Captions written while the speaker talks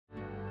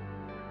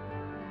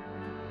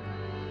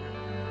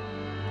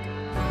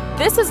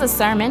This is a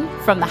sermon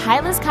from the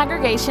Highlands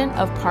congregation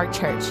of Park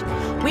Church.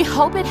 We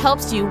hope it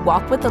helps you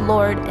walk with the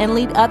Lord and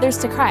lead others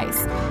to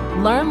Christ.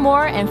 Learn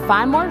more and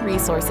find more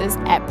resources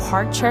at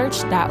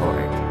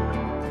parkchurch.org.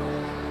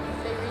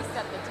 They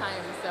reset the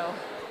time, so.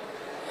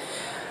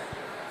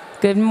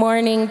 Good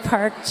morning,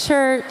 Park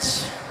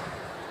Church.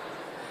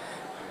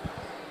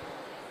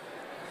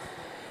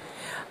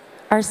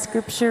 Our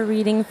scripture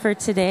reading for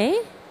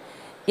today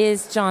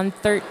is John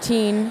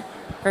 13,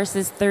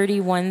 verses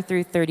 31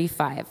 through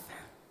 35.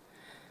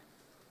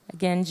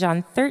 Again,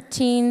 John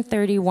 13,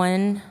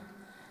 31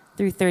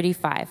 through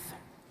 35.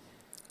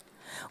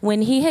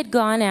 When he had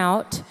gone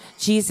out,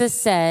 Jesus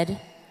said,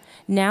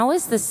 "Now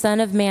is the Son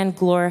of Man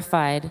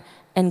glorified,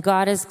 and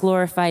God is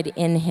glorified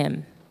in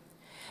him.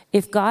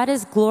 If God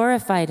is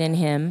glorified in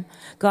him,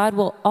 God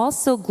will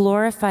also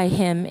glorify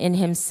him in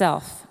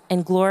himself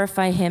and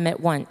glorify him at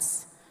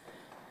once.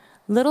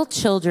 Little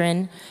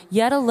children,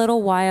 yet a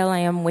little while I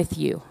am with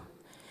you.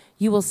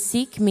 You will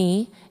seek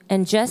me,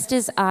 and just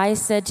as I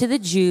said to the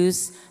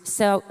Jews,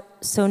 so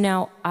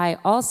now I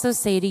also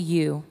say to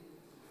you,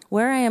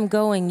 where I am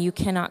going, you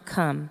cannot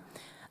come.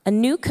 A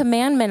new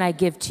commandment I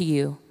give to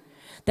you,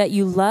 that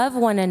you love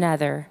one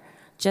another,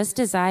 just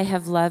as I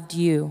have loved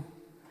you.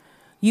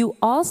 You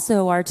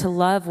also are to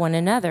love one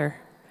another.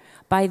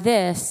 By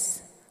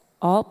this,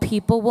 all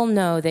people will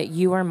know that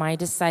you are my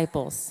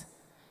disciples,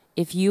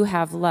 if you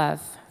have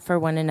love for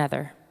one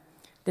another."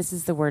 This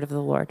is the word of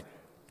the Lord.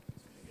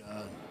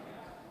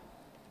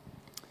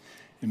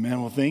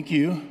 Amen. Well, thank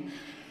you.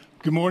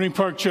 Good morning,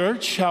 Park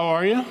Church. How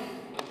are you?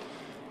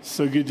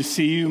 So good to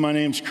see you. My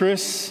name's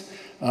Chris.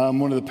 I'm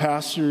one of the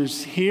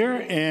pastors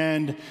here,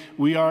 and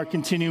we are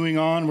continuing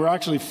on. We're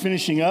actually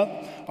finishing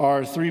up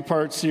our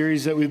three-part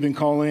series that we've been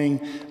calling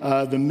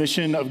The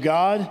Mission of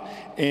God.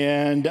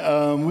 And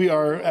we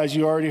are, as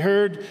you already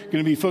heard,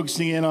 going to be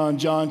focusing in on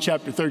John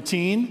chapter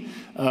 13,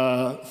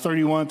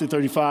 31 through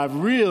 35,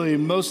 really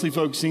mostly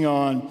focusing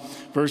on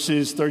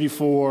verses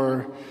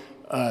 34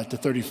 to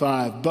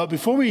 35. But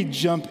before we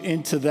jump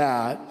into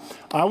that,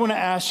 I want to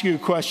ask you a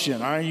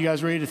question. All right, you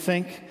guys ready to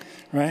think?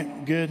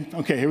 Right? Good?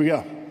 Okay, here we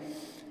go.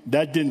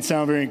 That didn't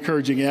sound very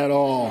encouraging at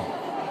all.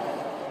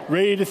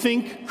 Ready to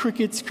think?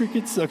 Crickets,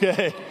 crickets.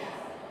 Okay.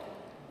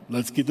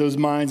 Let's get those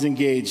minds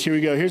engaged. Here we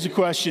go. Here's a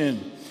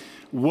question.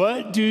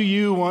 What do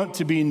you want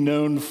to be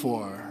known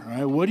for? All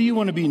right? What do you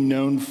want to be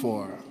known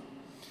for?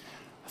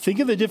 Think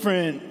of the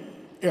different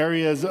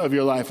areas of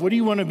your life. What do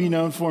you want to be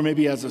known for,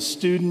 maybe as a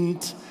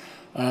student,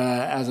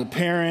 as a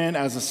parent,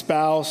 as a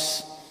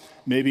spouse,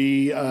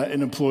 maybe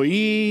an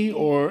employee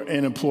or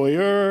an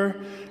employer,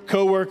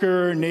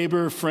 coworker,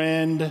 neighbor,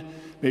 friend,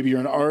 maybe you're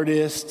an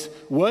artist.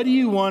 What do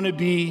you want to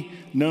be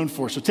known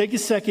for? So take a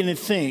second and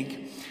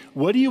think,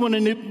 what do you want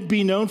to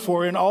be known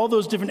for in all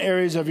those different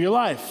areas of your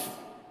life?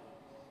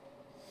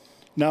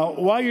 Now,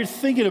 while you're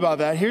thinking about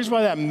that, here's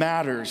why that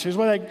matters. Here's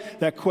why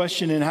that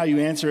question and how you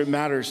answer it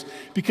matters.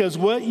 Because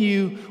what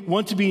you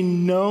want to be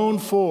known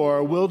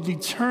for will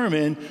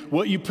determine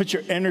what you put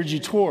your energy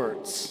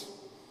towards.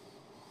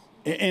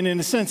 And in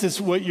a sense,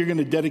 it's what you're going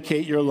to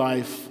dedicate your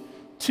life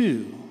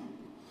to.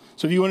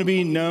 So if you want to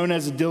be known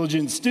as a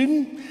diligent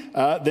student,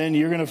 then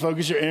you're going to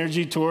focus your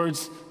energy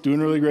towards doing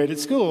really great at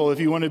school. If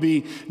you want to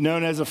be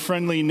known as a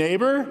friendly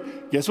neighbor,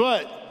 guess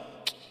what?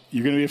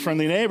 You're going to be a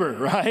friendly neighbor,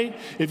 right?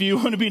 If you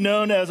want to be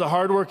known as a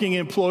hardworking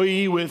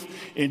employee with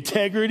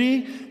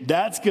integrity,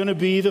 that's going to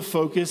be the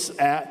focus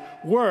at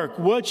work.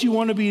 What you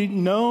want to be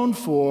known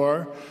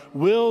for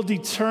will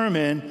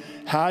determine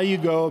how you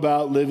go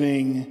about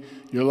living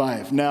your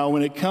life. Now,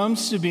 when it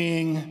comes to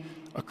being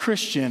a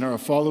Christian or a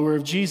follower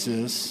of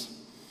Jesus,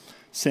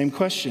 same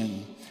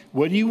question.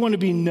 What do you want to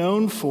be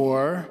known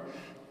for?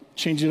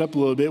 Change it up a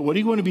little bit. What do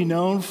you want to be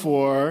known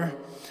for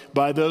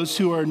by those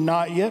who are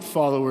not yet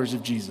followers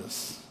of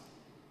Jesus?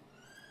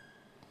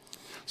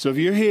 So if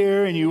you're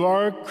here and you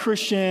are a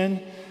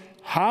Christian,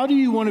 how do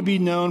you want to be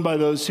known by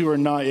those who are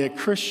not yet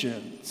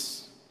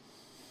Christians?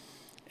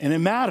 And it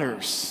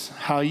matters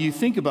how you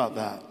think about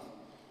that.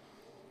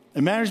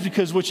 It matters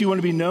because what you want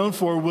to be known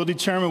for will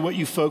determine what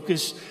you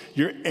focus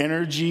your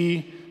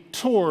energy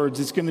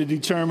towards. It's going to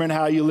determine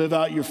how you live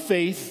out your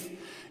faith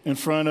in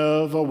front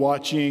of a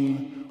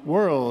watching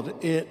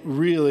world. It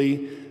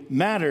really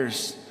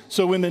matters.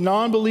 So when the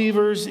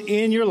non-believers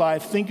in your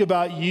life think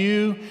about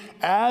you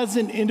as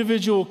an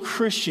individual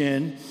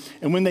Christian,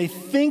 and when they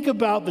think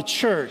about the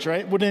church,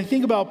 right? When they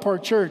think about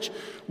Park Church,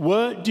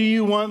 what do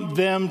you want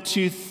them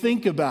to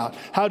think about?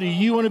 How do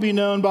you want to be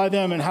known by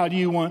them, and how do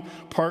you want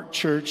Park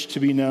Church to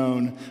be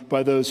known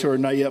by those who are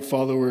not yet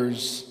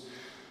followers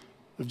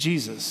of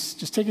Jesus?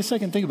 Just take a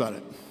second, think about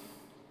it.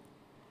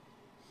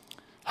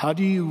 How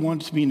do you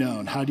want to be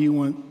known? How do you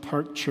want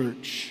Park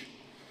Church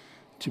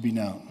to be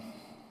known?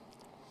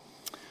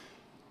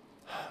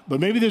 But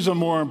maybe there's a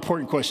more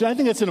important question. I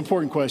think that's an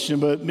important question,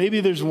 but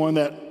maybe there's one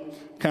that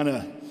kind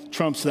of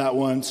trumps that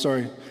one.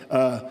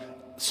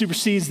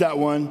 Supersedes that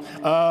one.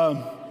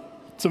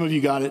 Some of you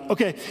got it.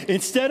 Okay,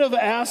 instead of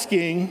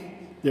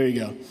asking, there you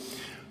go,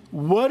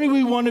 what do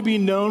we want to be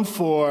known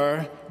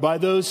for by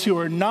those who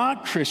are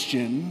not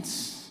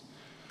Christians?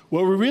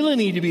 What we really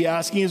need to be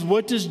asking is,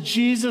 what does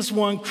Jesus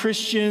want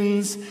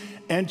Christians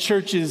and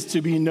churches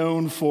to be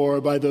known for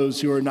by those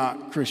who are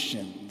not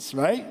Christians,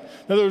 right?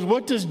 In other words,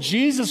 what does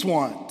Jesus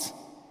want?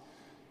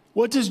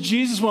 What does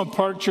Jesus want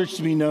Park Church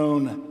to be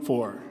known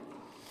for?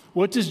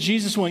 What does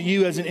Jesus want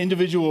you as an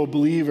individual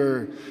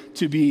believer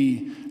to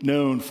be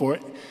known for?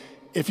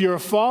 If you're a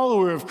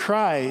follower of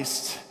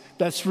Christ,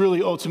 that's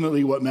really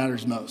ultimately what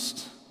matters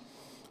most.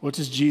 What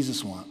does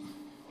Jesus want?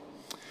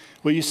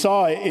 Well, you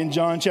saw it in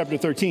John chapter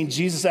 13.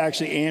 Jesus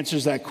actually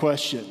answers that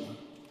question.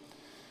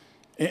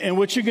 And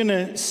what you're going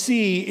to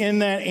see in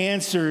that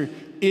answer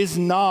is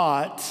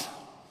not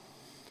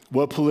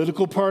what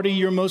political party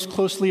you're most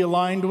closely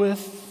aligned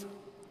with,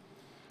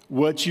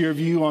 what's your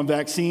view on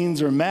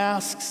vaccines or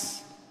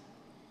masks,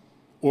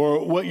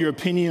 or what your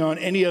opinion on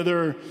any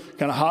other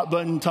kind of hot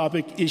button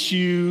topic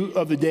issue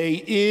of the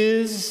day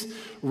is.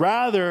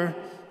 Rather,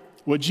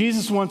 what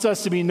Jesus wants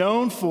us to be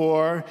known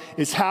for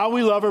is how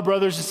we love our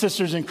brothers and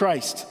sisters in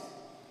Christ,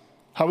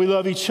 how we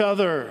love each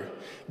other.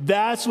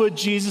 That's what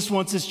Jesus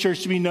wants his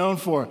church to be known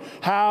for,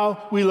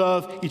 how we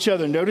love each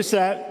other. Notice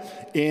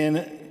that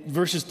in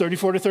verses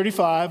 34 to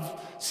 35.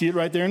 See it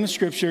right there in the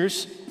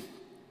scriptures.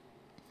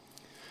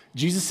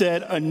 Jesus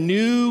said, a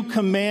new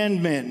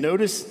commandment.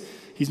 Notice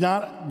he's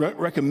not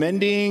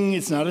recommending,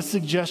 it's not a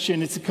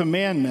suggestion, it's a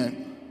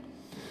commandment.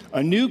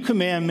 A new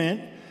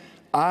commandment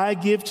I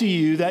give to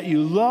you, that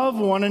you love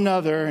one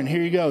another, and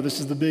here you go, this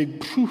is the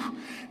big,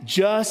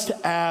 just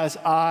as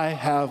I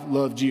have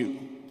loved you.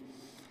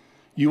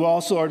 You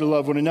also are to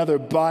love one another.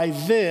 By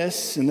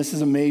this, and this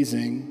is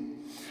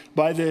amazing,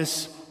 by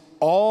this,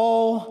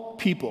 all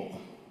people,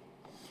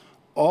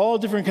 all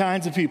different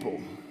kinds of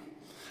people,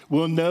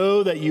 will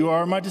know that you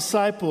are my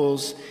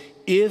disciples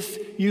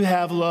if you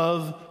have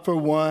love for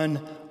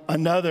one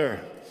another.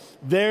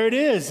 There it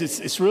is.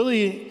 It's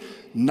really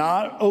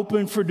not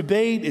open for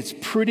debate. It's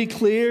pretty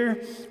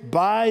clear.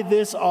 By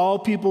this, all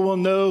people will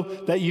know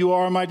that you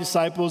are my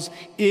disciples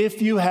if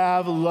you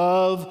have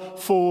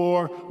love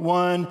for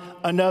one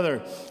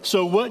another.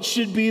 So what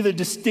should be the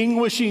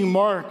distinguishing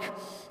mark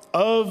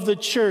of the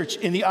church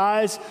in the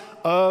eyes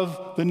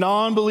of the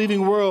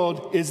non-believing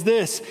world is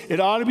this? It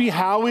ought to be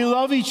how we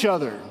love each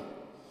other,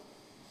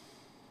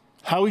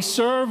 how we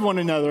serve one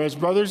another as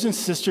brothers and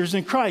sisters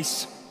in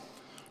Christ.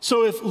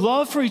 So if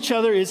love for each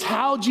other is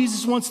how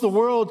Jesus wants the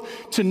world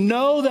to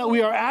know that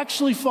we are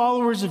actually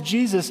followers of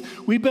Jesus,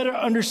 we better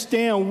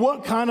understand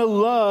what kind of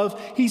love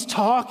he's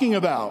talking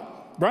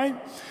about, right?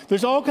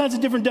 There's all kinds of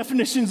different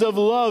definitions of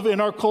love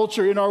in our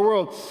culture, in our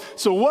world.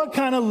 So what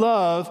kind of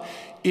love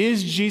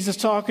is Jesus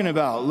talking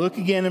about? Look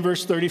again in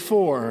verse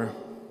 34.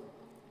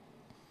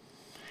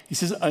 He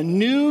says, a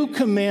new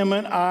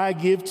commandment I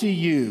give to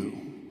you,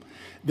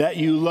 that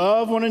you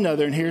love one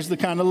another. And here's the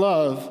kind of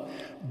love,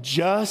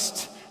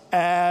 just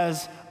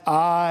as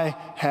I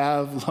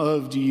have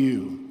loved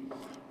you.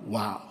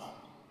 Wow.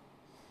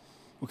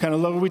 What kind of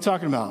love are we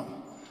talking about?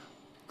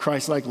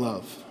 Christ-like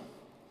love.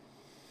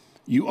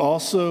 You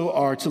also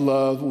are to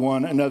love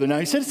one another. Now,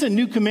 he said it's a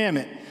new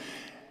commandment.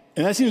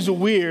 And that seems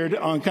weird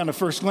on kind of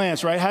first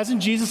glance, right?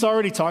 Hasn't Jesus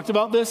already talked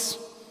about this?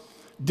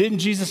 Didn't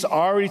Jesus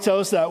already tell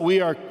us that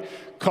we are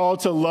called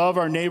to love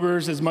our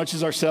neighbors as much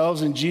as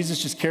ourselves? And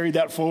Jesus just carried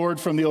that forward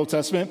from the Old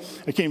Testament.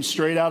 It came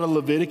straight out of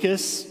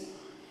Leviticus.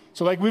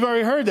 So like we've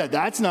already heard that.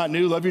 That's not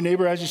new. Love your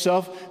neighbor as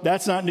yourself.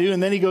 That's not new.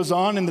 And then he goes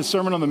on in the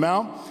Sermon on the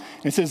Mount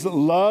and says,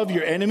 love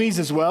your enemies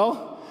as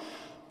well.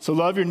 So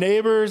love your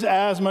neighbors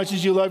as much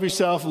as you love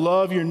yourself.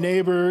 Love your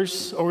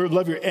neighbors, or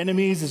love your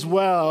enemies as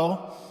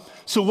well.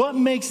 So what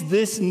makes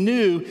this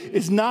new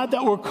is not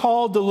that we're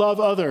called to love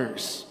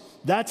others.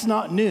 That's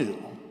not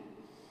new.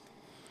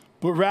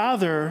 But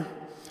rather,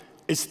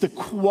 it's the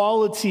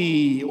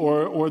quality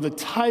or the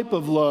type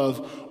of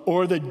love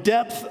or the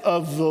depth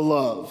of the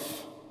love.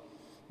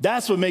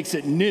 That's what makes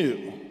it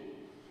new.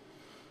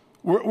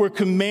 We're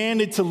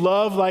commanded to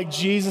love like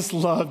Jesus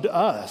loved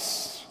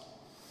us.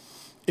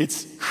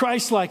 It's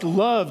Christ-like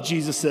love,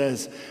 Jesus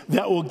says,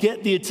 that will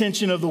get the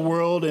attention of the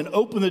world and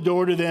open the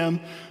door to them,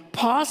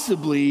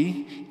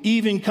 possibly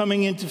even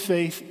coming into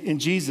faith in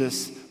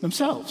Jesus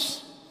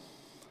themselves.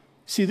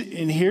 See,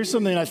 and here's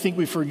something I think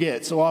we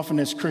forget so often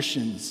as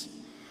Christians.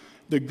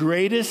 The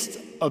greatest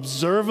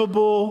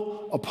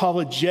observable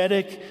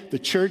apologetic the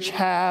church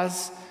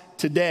has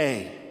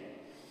today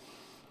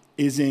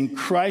is in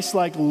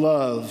Christ-like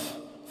love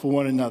for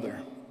one another.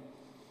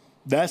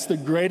 That's the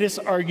greatest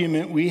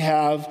argument we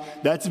have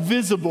that's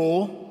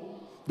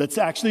visible, that's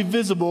actually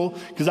visible,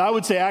 because I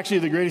would say actually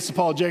the greatest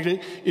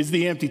apologetic is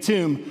the empty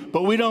tomb,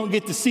 but we don't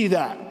get to see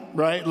that,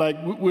 right?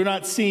 Like we're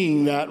not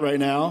seeing that right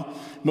now.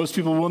 Most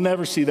people will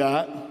never see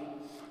that.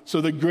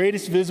 So the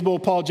greatest visible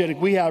apologetic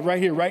we have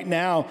right here, right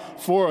now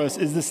for us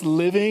is this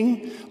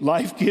living,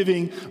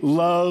 life-giving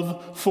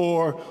love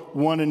for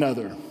one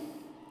another.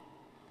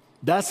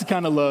 That's the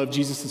kind of love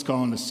Jesus is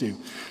calling us to.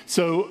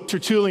 So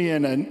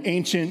Tertullian, an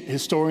ancient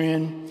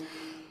historian,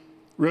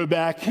 wrote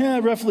back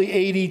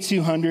roughly AD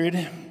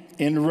 200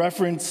 in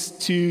reference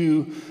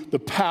to the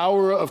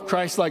power of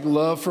Christ-like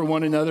love for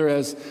one another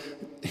as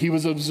he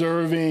was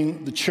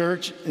observing the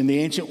church in the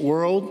ancient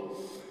world.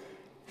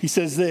 He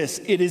says this,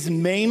 "It is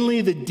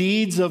mainly the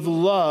deeds of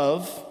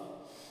love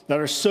that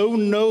are so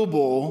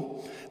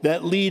noble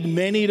that lead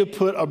many to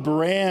put a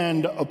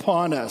brand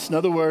upon us." In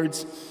other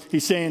words,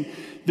 he's saying,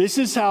 this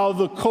is how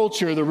the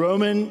culture, the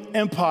Roman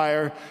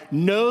Empire,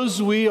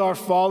 knows we are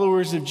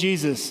followers of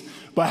Jesus,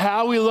 by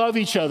how we love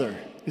each other.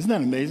 Isn't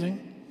that amazing?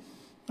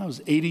 That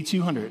was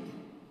 8,200.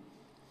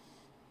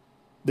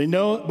 They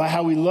know by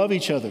how we love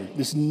each other,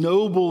 this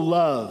noble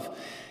love.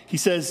 He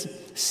says,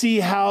 see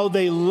how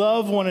they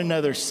love one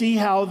another. See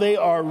how they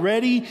are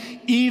ready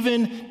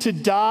even to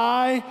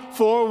die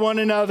for one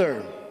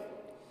another.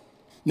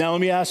 Now,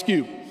 let me ask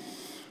you,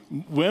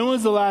 when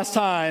was the last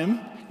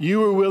time you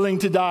were willing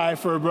to die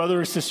for a brother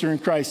or sister in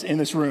Christ in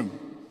this room?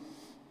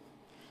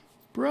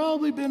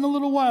 Probably been a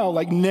little while,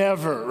 like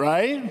never,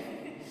 right?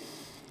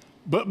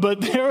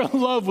 But their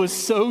love was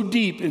so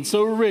deep and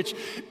so rich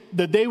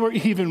that they were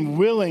even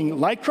willing,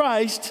 like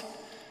Christ,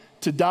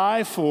 to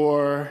die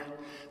for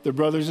their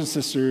brothers and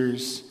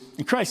sisters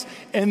in Christ.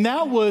 And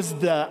that was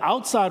the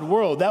outside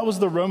world. That was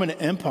the Roman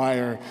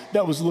Empire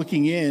that was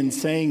looking in,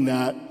 saying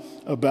that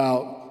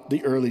about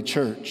the early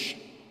church.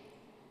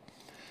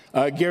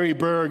 Gary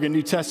Berg, a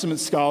New Testament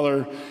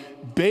scholar,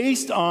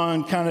 based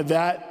on kind of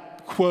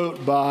that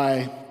quote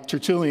by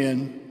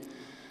Tertullian,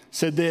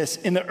 said this,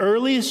 in the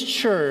earliest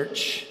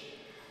church,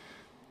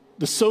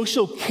 the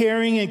social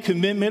caring and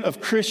commitment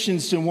of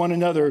Christians to one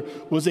another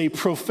was a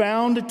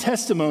profound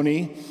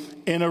testimony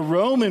in a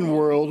Roman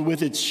world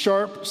with its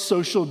sharp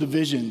social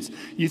divisions.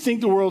 You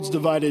think the world's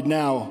divided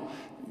now,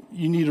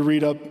 you need to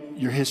read up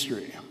your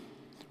history.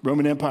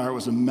 Roman Empire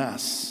was a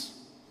mess.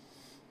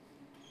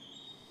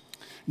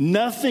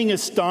 Nothing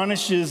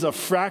astonishes a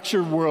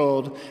fractured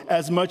world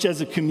as much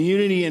as a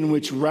community in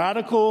which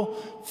radical,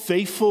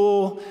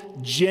 faithful,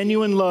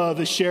 genuine love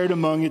is shared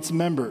among its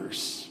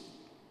members.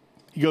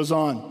 He goes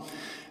on,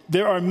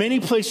 there are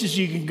many places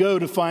you can go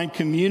to find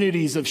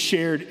communities of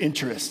shared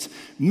interest.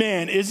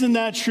 Man, isn't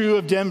that true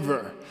of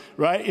Denver,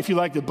 right? If you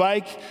like to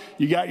bike,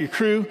 you got your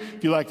crew.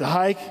 If you like to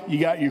hike, you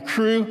got your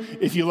crew.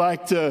 If you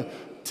like to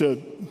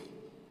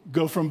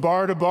go from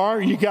bar to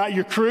bar, you got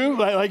your crew.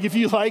 Like if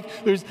you like,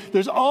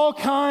 there's all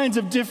kinds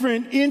of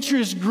different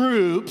interest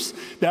groups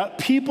that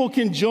people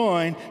can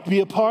join to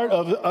be a part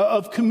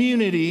of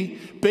community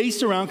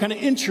based around kind of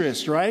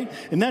interest, right?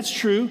 And that's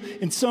true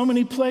in so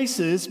many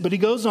places, but he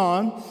goes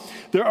on,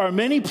 there are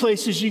many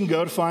places you can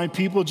go to find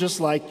people just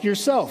like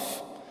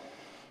yourself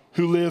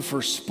who live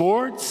for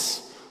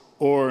sports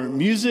or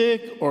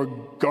music or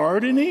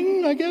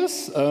gardening, I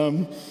guess.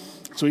 So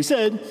he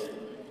said,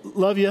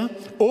 love you,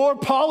 or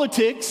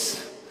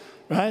politics,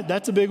 right?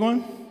 That's a big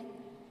one.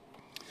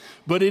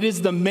 But it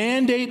is the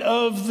mandate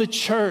of the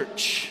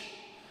church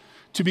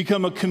to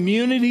become a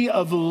community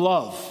of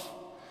love,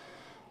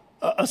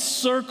 a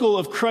circle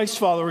of Christ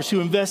followers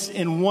who invest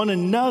in one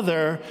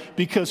another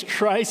because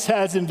Christ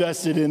has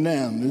invested in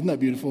them. Isn't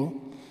that beautiful?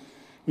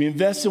 We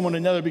invest in one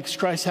another because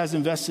Christ has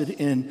invested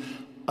in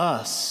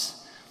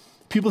us.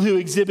 People who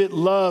exhibit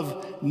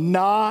love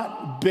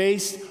not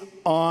based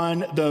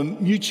on the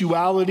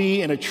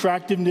mutuality and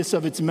attractiveness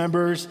of its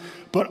members,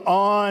 but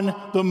on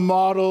the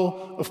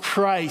model of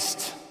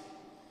Christ,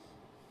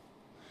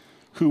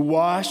 who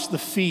washed the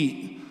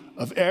feet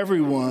of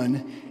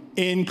everyone,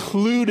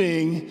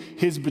 including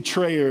his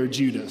betrayer,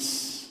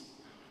 Judas.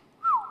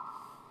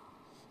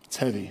 It's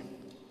heavy.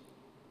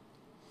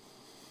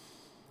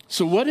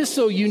 So what is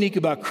so unique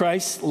about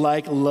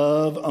Christ-like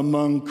love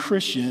among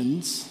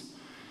Christians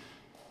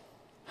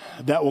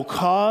that will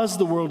cause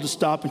the world to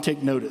stop and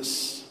take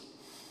notice?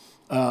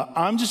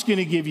 I'm just going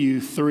to give you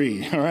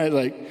three, all right?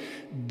 Like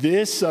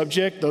this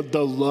subject,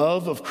 the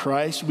love of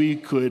Christ, we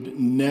could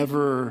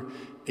never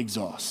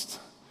exhaust.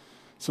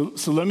 So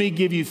let me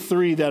give you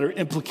three that are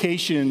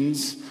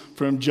implications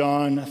from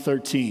John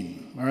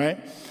 13, all right?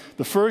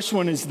 The first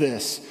one is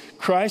this.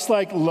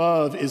 Christ-like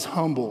love is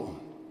humble.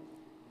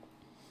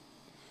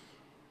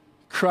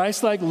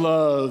 Christ-like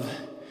love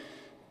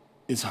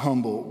is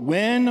humble.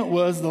 When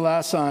was the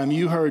last time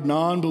you heard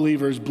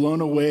non-believers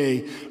blown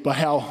away by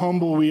how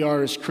humble we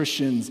are as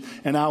Christians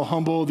and how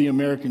humble the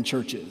American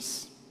church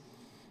is?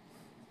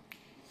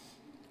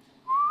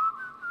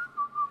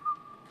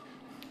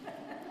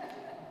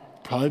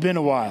 Probably been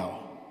a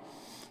while.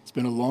 It's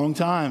been a long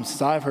time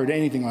since I've heard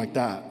anything like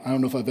that. I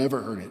don't know if I've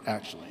ever heard it,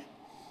 actually.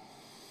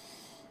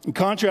 In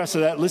contrast to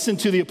that, listen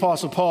to the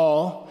Apostle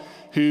Paul,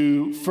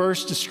 who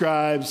first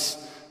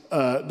describes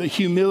the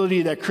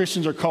humility that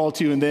Christians are called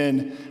to, and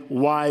then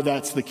why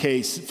that's the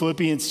case.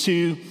 Philippians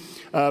 2,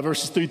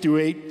 verses 3 through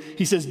 8,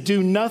 he says,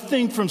 do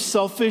nothing from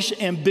selfish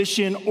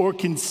ambition or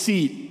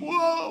conceit.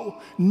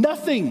 Whoa,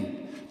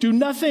 nothing. Do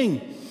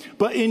nothing.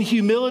 But in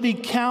humility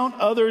count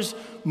others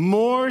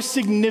more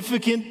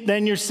significant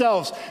than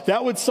yourselves.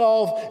 That would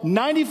solve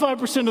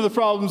 95% of the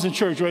problems in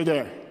church right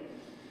there.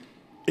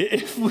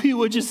 If we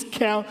would just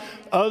count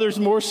others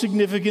more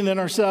significant than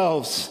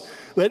ourselves.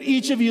 Let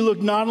each of you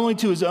look not only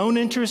to his own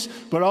interests,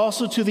 but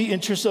also to the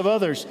interests of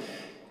others.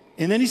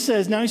 And then he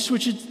says, now he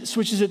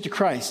switches it to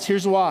Christ.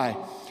 Here's why.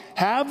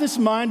 Have this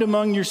mind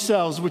among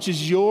yourselves, which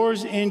is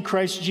yours in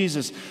Christ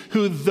Jesus,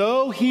 who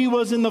though he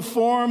was in the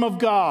form of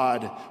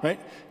God, right?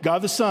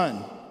 God the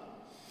Son,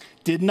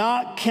 did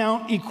not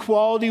count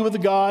equality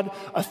with God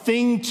a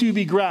thing to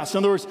be grasped. In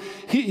other words,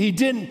 he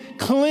didn't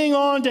cling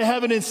on to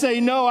heaven and say,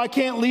 no, I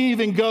can't leave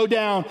and go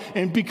down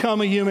and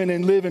become a human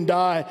and live and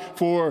die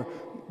for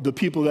the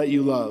people that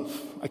you love.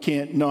 I'm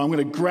going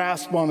to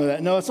grasp onto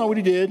that. No, that's not what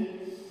he did.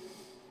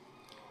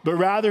 But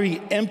rather,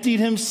 he emptied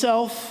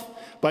himself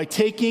by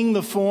taking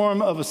the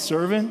form of a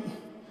servant,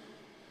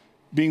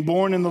 being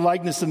born in the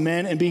likeness of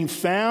men, and being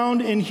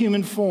found in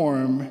human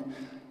form,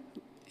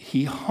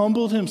 he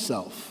humbled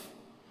himself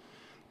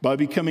by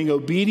becoming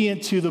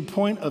obedient to the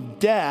point of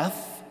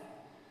death,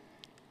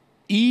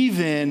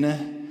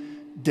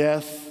 even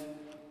death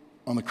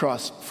on the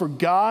cross. For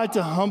God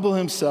to humble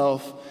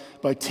himself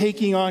by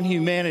taking on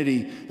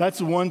humanity,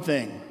 that's one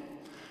thing.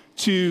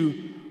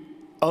 To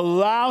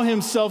allow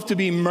himself to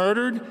be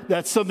murdered,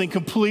 that's something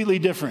completely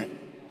different.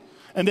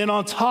 And then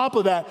on top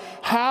of that,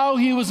 how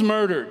he was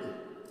murdered.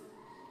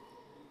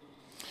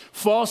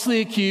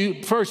 Falsely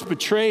accused, first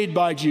betrayed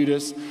by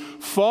Judas,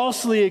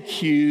 falsely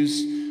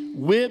accused,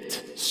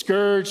 whipped,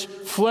 scourged,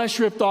 flesh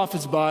ripped off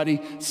his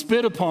body,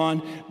 spit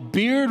upon,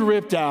 beard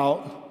ripped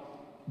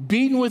out,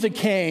 beaten with a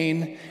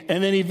cane,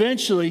 and then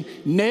eventually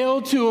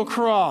nailed to a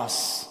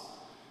cross.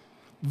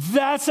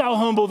 That's how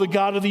humble the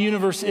God of the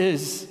universe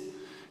is.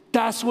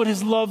 That's what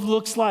his love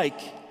looks like.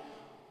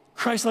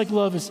 Christ-like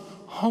love is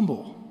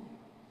humble.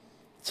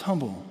 It's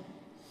humble.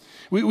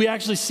 We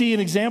actually see an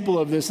example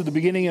of this at the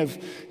beginning of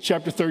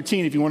chapter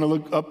 13. If you want to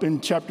look up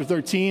in chapter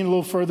 13, a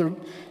little further,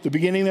 the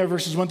beginning there,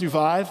 verses 1 through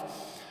 5,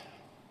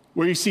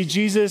 where you see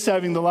Jesus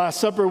having the Last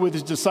Supper with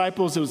his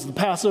disciples. It was the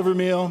Passover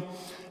meal.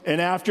 And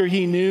after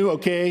he knew,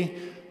 okay,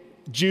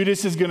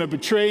 Judas is going to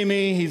betray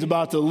me. He's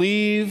about to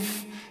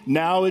leave.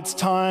 Now it's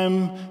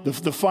time.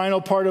 The final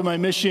part of my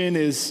mission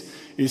is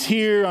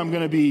here. I'm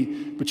going to be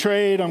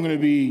betrayed. I'm going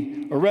to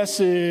be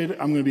arrested.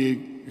 I'm going to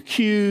be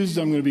accused.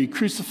 I'm going to be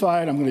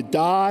crucified. I'm going to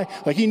die.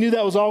 Like he knew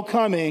that was all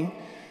coming.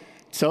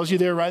 It tells you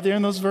there, right there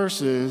in those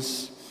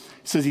verses.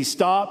 It says he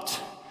stopped,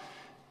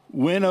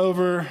 went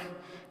over,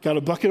 got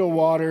a bucket of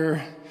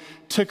water,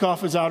 took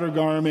off his outer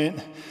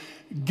garment,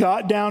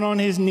 got down on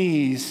his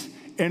knees,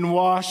 and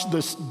washed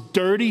the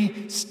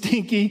dirty,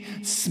 stinky,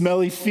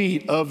 smelly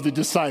feet of the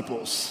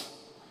disciples.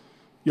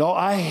 Y'all,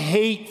 I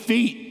hate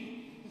feet.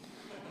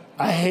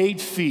 I hate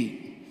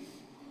feet.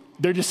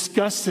 They're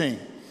disgusting.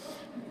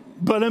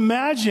 But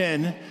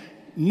imagine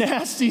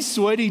nasty,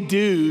 sweaty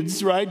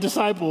dudes, right,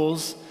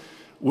 disciples,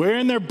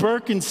 wearing their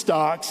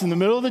Birkenstocks in the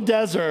middle of the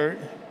desert,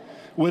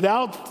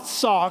 without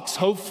socks,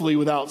 hopefully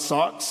without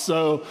socks.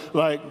 So,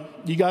 like,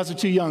 you guys are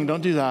too young.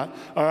 Don't do that,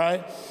 all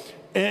right?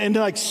 And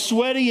like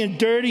sweaty and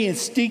dirty and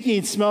stinky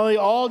and smelly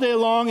all day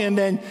long. And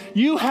then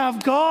you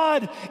have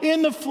God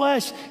in the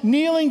flesh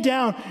kneeling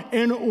down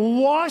and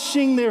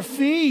washing their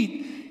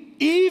feet,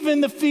 even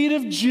the feet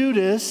of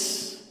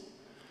Judas,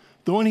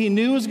 the one he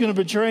knew was going to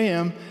betray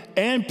him,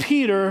 and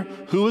Peter,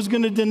 who was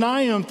going to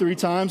deny him 3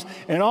 times,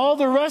 and all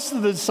the rest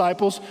of the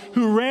disciples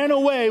who ran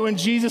away when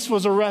Jesus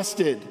was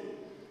arrested.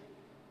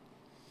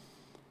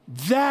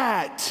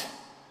 That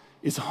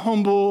is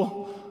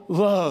humble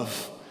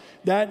love.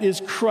 That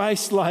is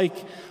Christ-like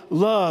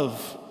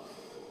love.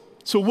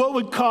 So what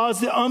would cause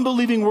the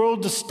unbelieving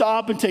world to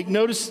stop and take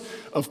notice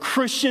of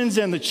Christians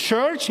and the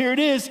church? Here it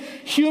is,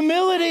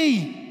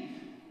 humility.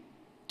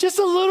 Just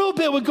a little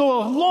bit would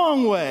go a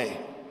long way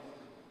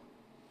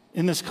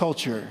in this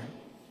culture.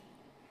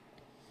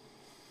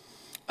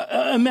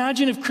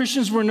 Imagine if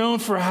Christians were known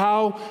for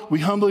how we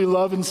humbly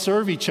love and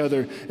serve each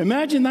other.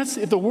 Imagine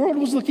if the world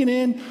was looking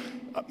in.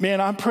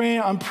 Man, I'm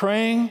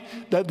praying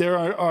that there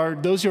are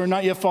those who are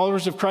not yet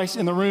followers of Christ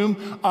in the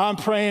room. I'm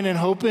praying and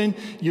hoping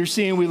you're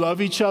seeing we love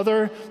each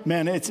other.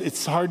 Man,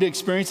 it's hard to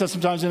experience that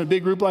sometimes in a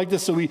big group like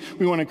this, so we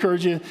want to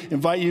encourage you,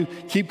 invite you,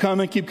 keep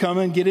coming,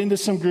 get into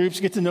some groups,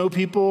 get to know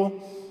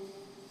people.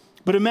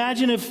 But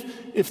imagine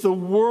if the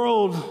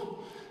world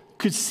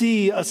could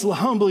see us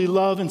humbly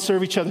love and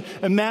serve each other.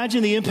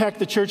 Imagine the impact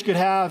the church could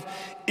have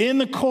in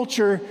the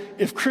culture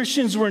if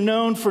Christians were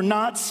known for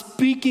not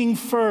speaking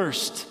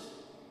first,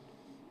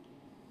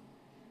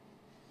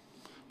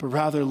 but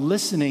rather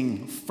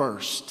listening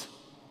first.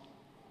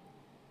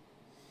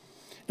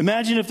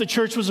 Imagine if the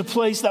church was a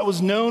place that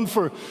was known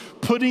for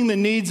putting the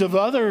needs of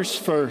others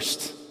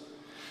first,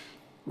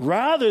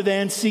 rather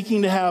than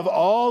seeking to have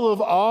all of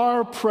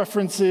our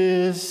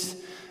preferences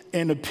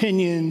and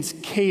opinions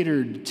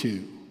catered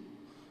to.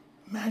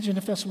 Imagine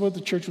if that's what the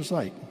church was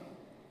like.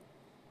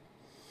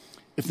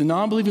 If the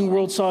non-believing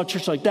world saw a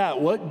church like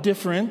that, what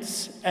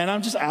difference, and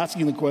I'm just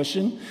asking the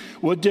question,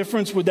 what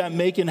difference would that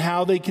make in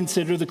how they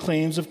consider the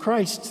claims of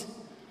Christ?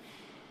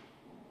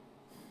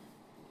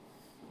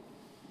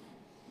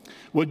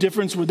 What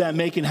difference would that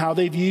make in how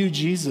they view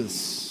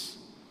Jesus?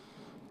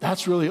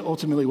 That's really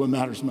ultimately what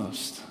matters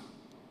most.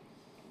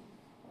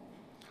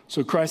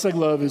 So Christ-like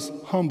love is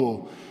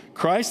humble.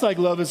 Christ-like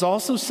love is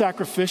also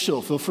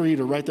sacrificial. Feel free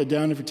to write that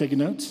down if you're taking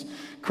notes.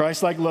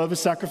 Christ-like love is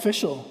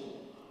sacrificial.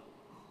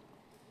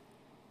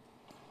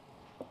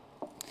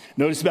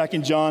 Notice back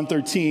in John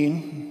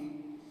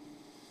 13,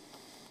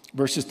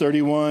 verses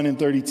 31 and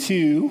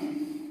 32.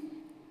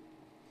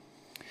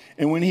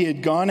 And when he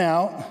had gone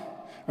out,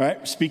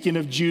 right, speaking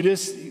of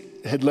Judas,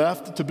 had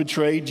left to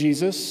betray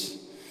Jesus,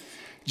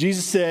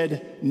 Jesus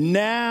said,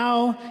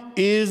 "Now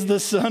is the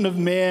Son of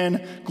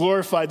Man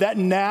glorified." That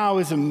now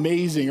is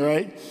amazing,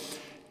 right?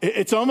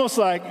 It's almost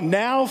like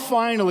now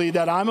finally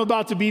that I'm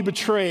about to be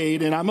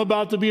betrayed and I'm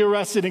about to be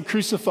arrested and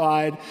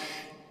crucified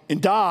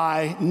and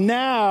die,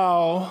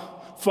 now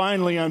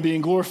finally I'm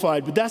being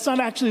glorified. But that's not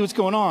actually what's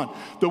going on.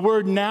 The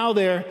word now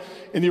there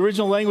in the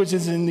original language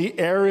is in the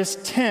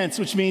aorist tense,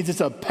 which means it's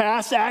a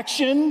past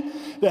action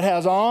that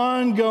has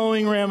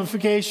ongoing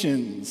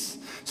ramifications.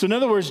 So in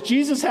other words,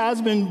 Jesus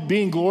has been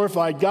being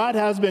glorified. God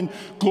has been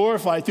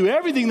glorified through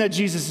everything that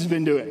Jesus has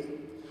been doing,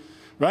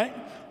 right?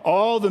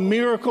 All the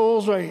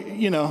miracles, right?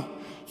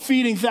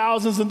 Feeding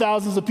thousands and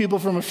thousands of people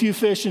from a few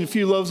fish and a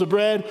few loaves of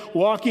bread,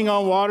 walking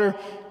on water,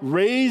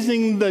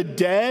 raising the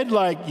dead.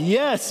 Like,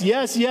 yes,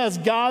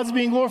 God's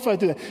being glorified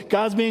through that.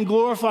 God's being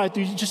glorified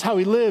through just how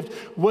he lived,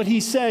 what he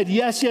said.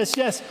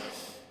 Yes.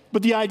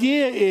 But the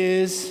idea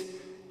is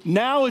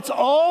now it's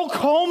all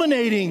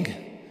culminating.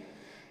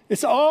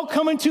 It's all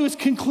coming to its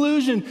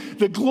conclusion.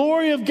 The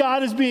glory of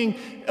God is being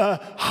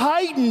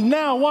heightened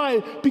now.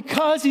 Why?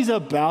 Because he's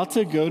about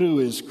to go to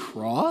his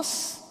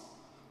cross.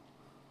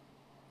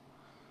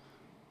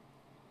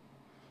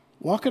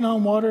 Walking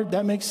on water,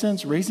 that makes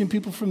sense. Raising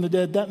people from the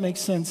dead, that makes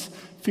sense.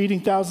 Feeding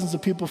thousands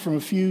of people from a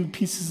few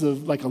pieces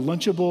of like a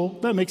Lunchable,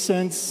 that makes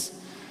sense.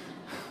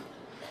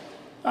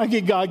 I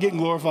get God getting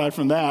glorified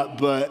from that,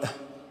 but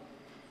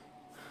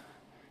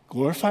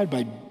glorified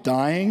by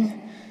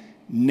dying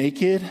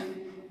naked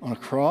on a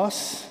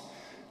cross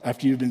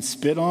after you've been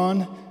spit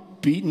on,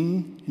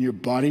 beaten, and your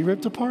body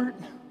ripped apart?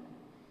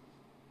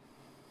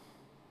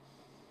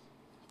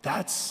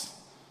 That's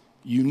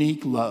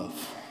unique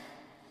love.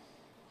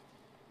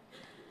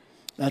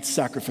 That's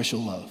sacrificial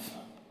love.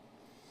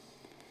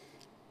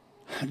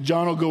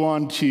 John will go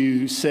on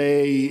to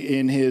say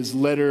in his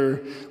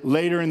letter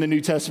later in the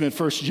New Testament,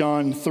 1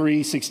 John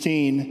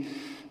 3:16,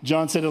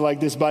 John said it like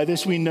this: "By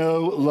this we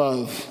know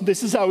love."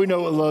 This is how we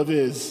know what love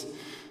is.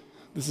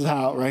 This is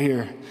how, right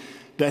here.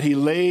 That he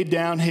laid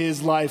down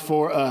his life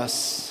for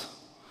us.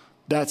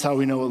 That's how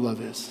we know what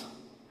love is.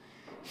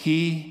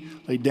 He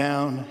laid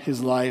down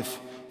his life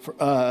for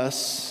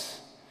us.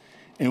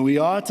 And we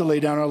ought to lay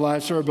down our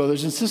lives for our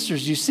brothers and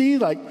sisters. You see,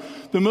 like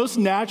the most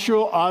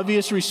natural,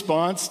 obvious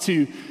response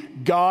to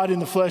God in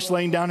the flesh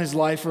laying down his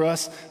life for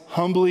us,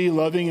 humbly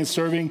loving and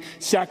serving,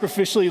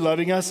 sacrificially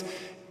loving us,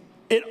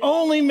 it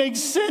only makes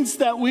sense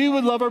that we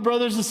would love our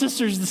brothers and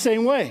sisters the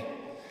same way.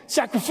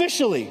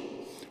 Sacrificially,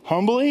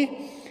 humbly,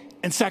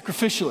 and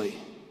sacrificially.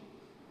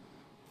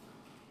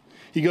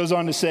 He goes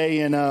on to say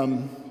in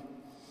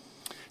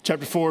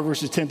chapter 4,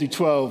 verses 10 through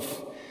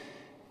 12,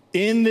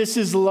 "In this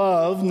is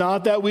love,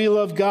 not that we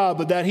love God,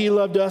 but that he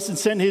loved us and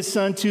sent his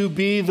son to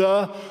be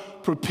the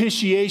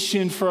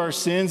propitiation for our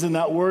sins." And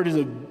that word is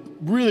a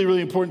really,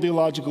 really important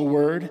theological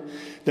word.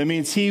 That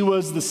means he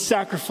was the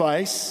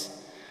sacrifice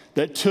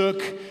that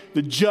took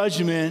the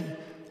judgment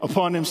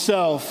upon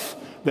himself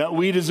that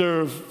we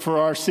deserve for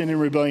our sin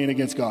and rebellion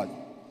against God.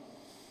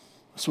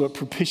 That's what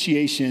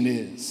propitiation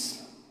is.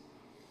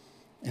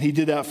 And he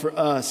did that for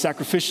us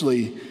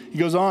sacrificially. He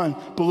goes on,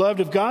 "Beloved,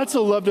 if God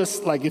so loved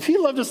us, if he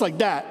loved us like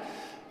that,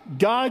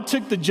 God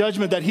took the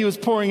judgment that he was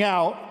pouring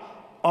out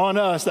on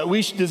us that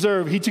we should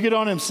deserve. He took it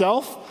on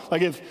himself.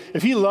 Like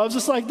if he loves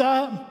us like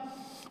that,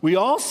 we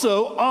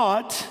also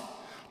ought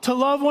to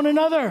love one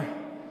another."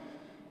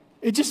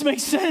 It just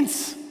makes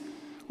sense.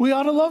 We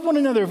ought to love one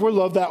another if we're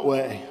loved that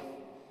way.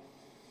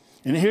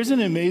 And here's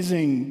an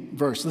amazing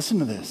verse. Listen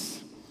to this.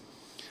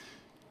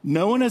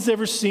 "No one has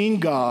ever seen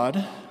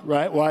God,"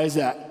 right? Why is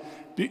that?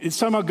 It's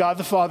talking about God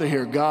the Father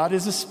here. God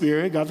is a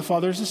spirit. God the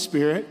Father is a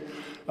spirit.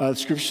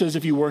 Scripture says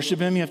if you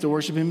worship him, you have to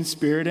worship him in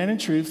spirit and in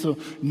truth. So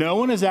no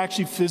one has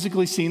actually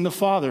physically seen the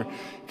Father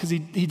because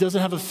he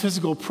doesn't have a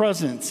physical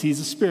presence. He's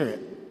a spirit.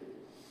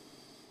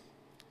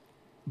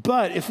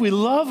 But if we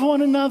love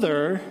one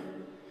another,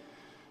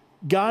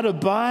 God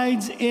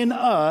abides in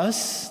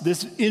us.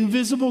 This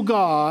invisible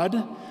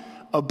God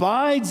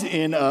abides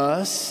in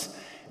us,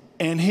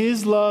 and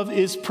his love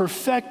is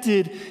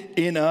perfected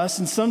in us.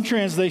 And some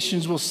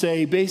translations will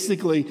say,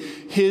 basically,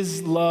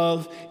 his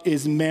love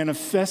is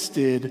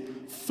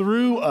manifested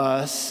through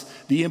us.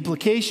 The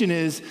implication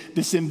is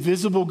this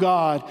invisible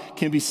God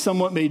can be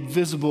somewhat made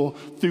visible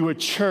through a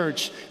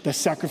church that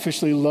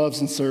sacrificially loves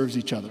and serves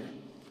each other,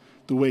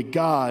 the way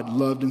God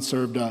loved and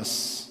served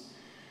us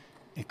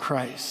in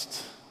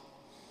Christ.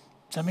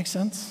 Does that make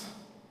sense?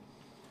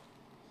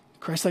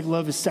 Christ-like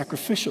love is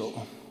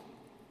sacrificial.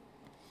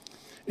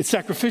 It's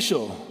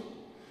sacrificial.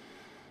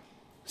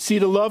 See,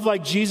 to love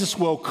like Jesus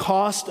will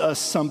cost us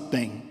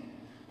something.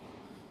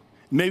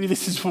 Maybe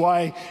this is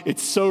why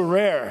it's so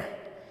rare.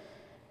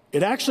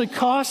 It actually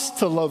costs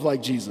to love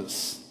like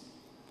Jesus.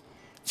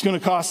 It's going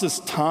to cost us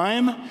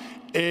time.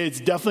 It's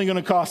definitely going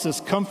to cost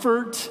us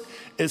comfort.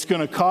 It's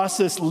going to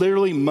cost us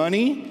literally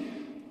money.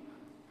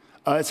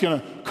 It's going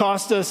to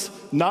cost us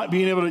not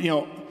being able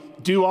to,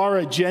 do our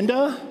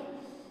agenda.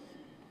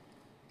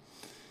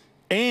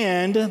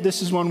 And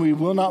this is one we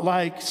will not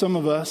like, some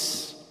of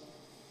us.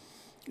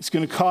 It's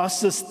going to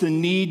cost us the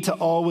need to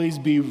always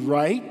be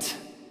right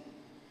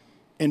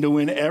and to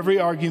win every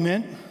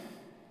argument,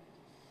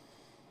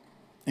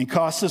 and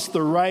cost us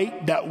the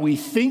right that we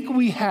think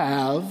we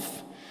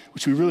have,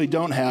 which we really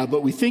don't have,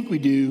 but we think we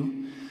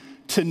do,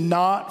 to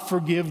not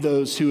forgive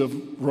those who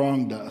have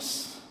wronged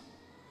us.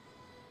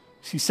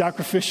 See,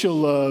 sacrificial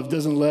love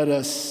doesn't let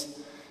us,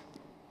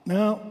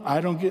 no,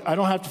 I don't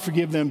have to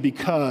forgive them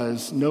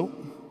because, nope.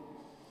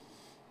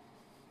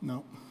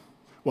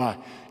 Why?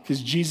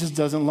 Because Jesus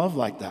doesn't love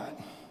like that.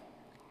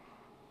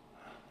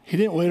 He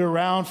didn't wait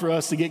around for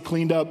us to get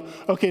cleaned up.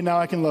 Okay, now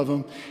I can love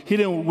him. He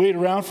didn't wait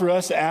around for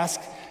us to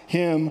ask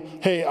him,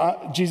 hey,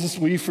 Jesus,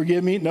 will you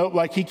forgive me? Nope,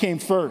 like he came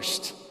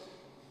first.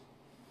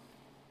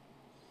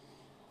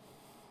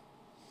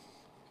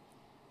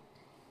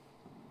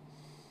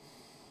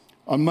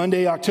 On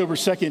Monday, October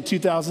 2nd,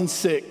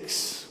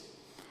 2006,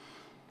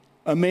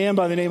 a man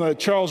by the name of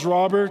Charles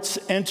Roberts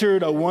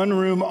entered a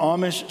one-room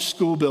Amish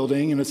school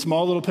building in a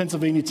small little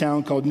Pennsylvania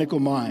town called Nickel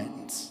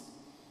Mines.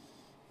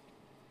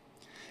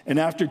 And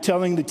after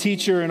telling the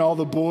teacher and all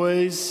the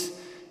boys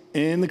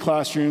in the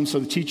classroom, so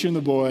the teacher and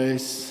the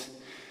boys,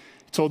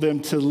 told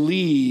them to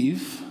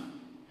leave,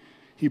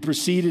 he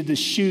proceeded to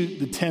shoot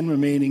the 10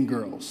 remaining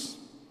girls,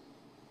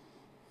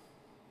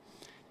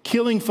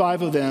 killing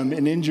 5 of them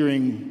and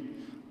injuring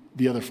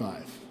the other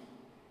 5.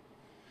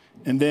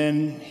 And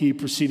then he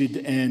proceeded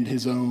to end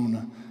his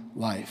own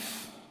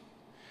life.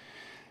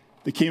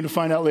 They came to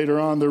find out later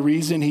on the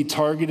reason he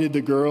targeted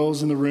the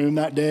girls in the room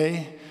that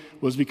day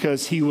was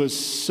because he was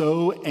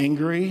so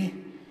angry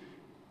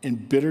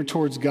and bitter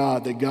towards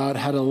God that God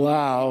had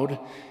allowed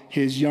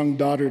his young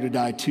daughter to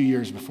die 2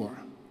 years before.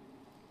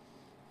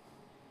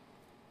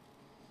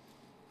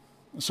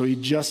 So he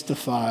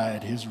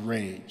justified his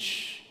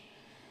rage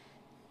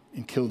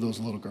and killed those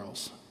little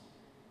girls.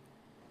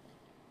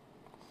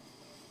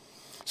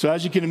 So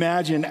as you can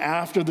imagine,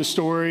 after the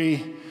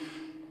story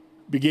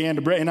began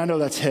to break, and I know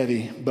that's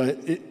heavy,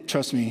 but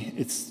trust me,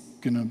 it's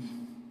going to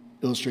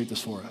illustrate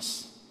this for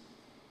us.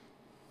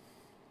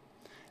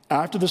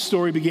 After the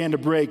story began to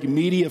break,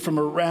 media from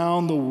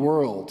around the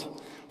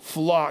world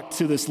flocked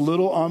to this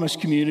little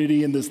Amish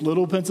community in this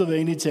little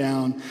Pennsylvania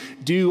town,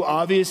 due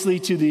obviously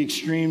to the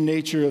extreme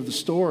nature of the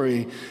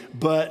story,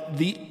 but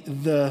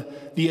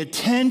the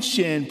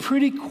attention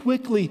pretty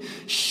quickly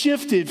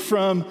shifted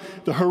from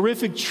the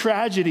horrific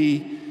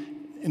tragedy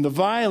and the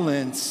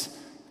violence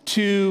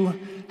to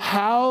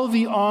how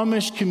the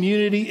Amish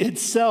community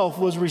itself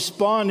was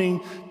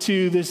responding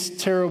to this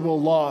terrible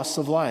loss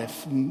of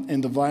life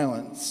and the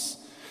violence.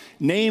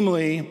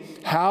 Namely,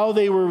 how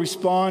they were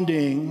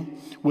responding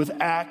with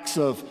acts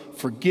of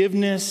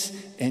forgiveness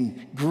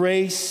and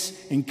grace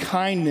and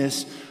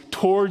kindness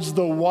towards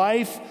the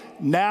wife,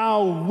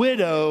 now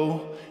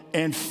widow,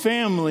 and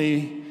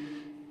family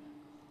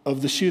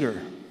of the shooter.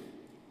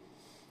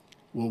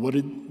 Well,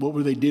 what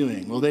were they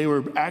doing? Well, they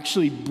were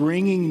actually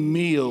bringing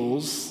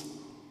meals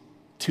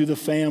to the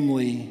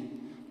family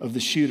of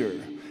the shooter.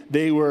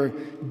 They were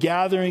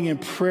gathering in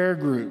prayer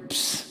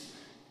groups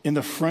in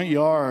the front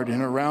yard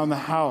and around the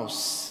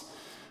house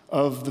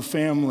of the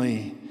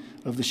family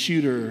of the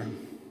shooter.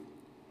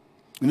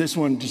 And this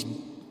one just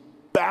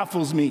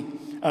baffles me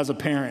as a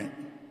parent.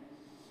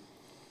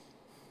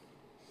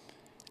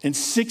 And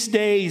 6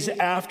 days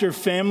after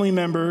family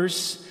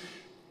members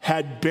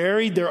had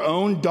buried their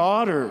own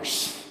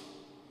daughters,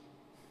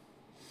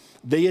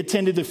 they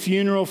attended the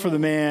funeral for the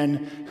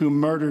man who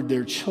murdered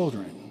their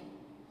children.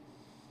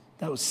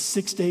 That was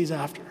 6 days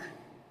after.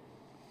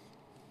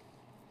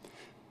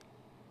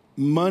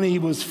 Money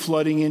was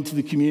flooding into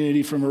the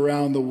community from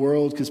around the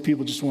world because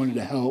people just wanted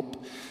to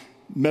help.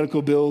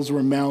 Medical bills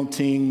were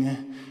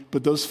mounting,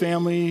 but those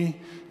families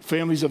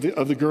of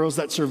the girls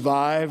that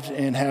survived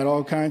and had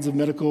all kinds of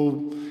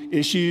medical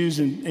issues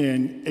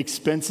and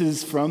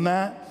expenses from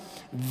that,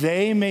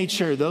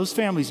 those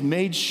families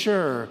made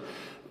sure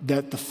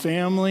that the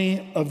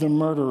family of the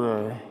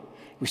murderer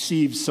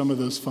received some of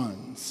those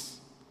funds.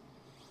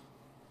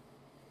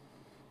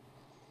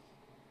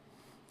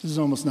 This is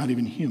almost not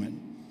even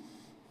human.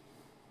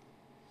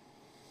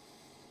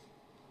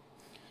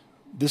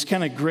 This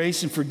kind of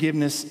grace and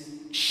forgiveness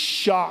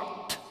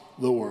shocked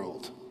the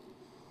world.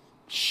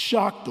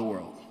 Shocked the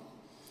world.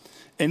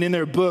 And in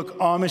their book,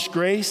 Amish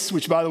Grace,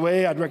 which, by the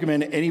way, I'd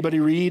recommend anybody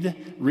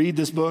read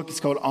this book. It's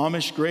called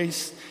Amish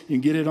Grace. You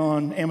can get it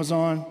on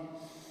Amazon.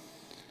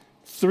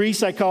 3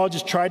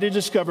 psychologists tried to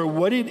discover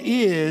what it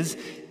is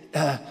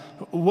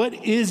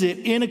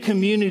in a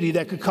community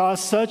that could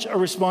cause such a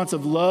response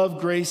of love,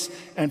 grace,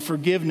 and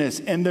forgiveness.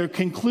 And their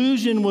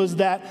conclusion was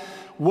that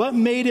what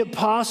made it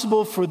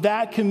possible for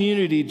that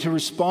community to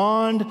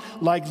respond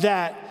like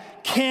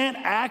that can't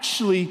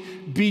actually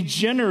be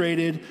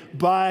generated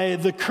by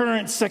the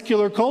current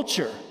secular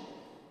culture.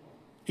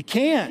 It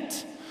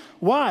can't.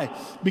 Why?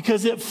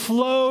 Because it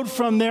flowed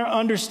from their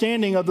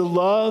understanding of the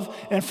love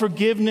and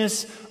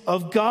forgiveness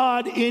of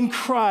God in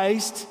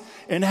Christ,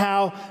 and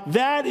how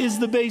that is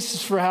the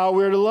basis for how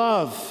we're to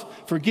love,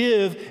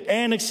 forgive,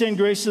 and extend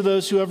grace to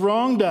those who have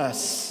wronged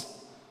us.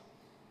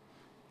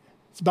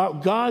 It's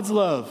about God's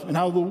love and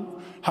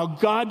how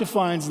God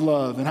defines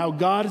love and how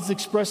God has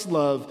expressed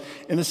love.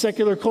 And the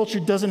secular culture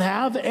doesn't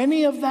have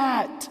any of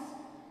that.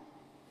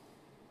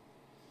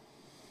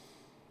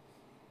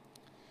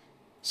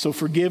 So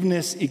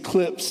forgiveness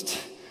eclipsed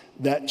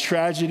that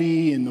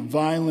tragedy and the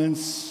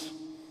violence.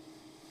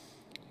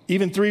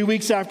 Even 3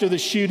 weeks after the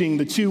shooting,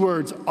 the two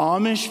words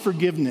Amish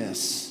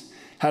forgiveness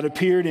had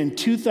appeared in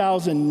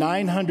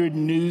 2,900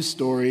 news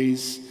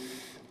stories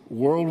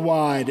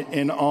worldwide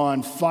and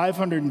on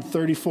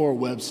 534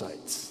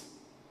 websites.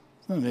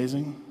 Isn't that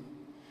amazing?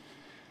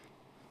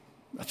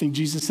 I think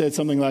Jesus said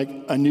something like,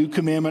 a new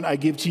commandment I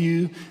give to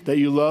you, that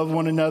you love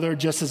one another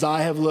just as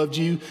I have loved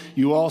you.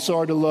 You also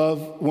are to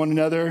love one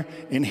another.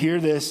 And hear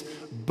this,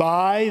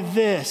 by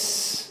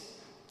this,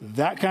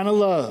 that kind of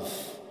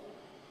love,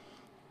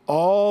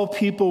 all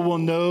people will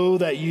know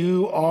that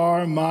you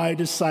are my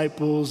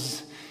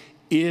disciples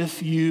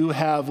if you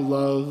have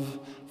love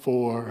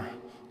for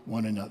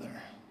one another.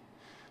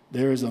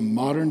 There is a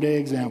modern day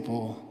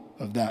example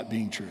of that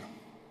being true.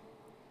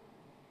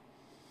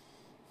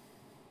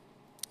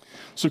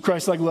 So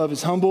Christ-like love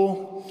is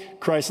humble,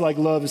 Christ-like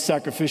love is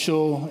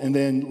sacrificial, and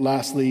then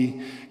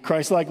lastly,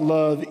 Christ-like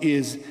love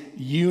is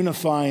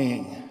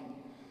unifying.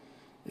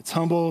 It's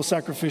humble,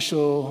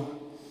 sacrificial,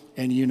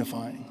 and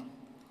unifying.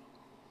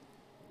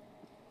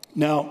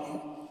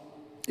 Now,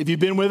 if you've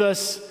been with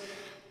us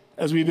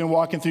as we've been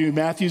walking through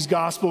Matthew's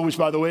gospel, which,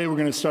 by the way, we're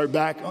going to start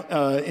back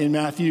in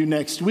Matthew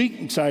next week.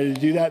 I'm excited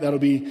to do that. That'll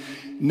be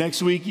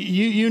next week.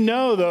 You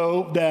know,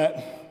 though,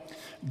 that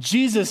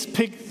Jesus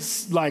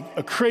picks like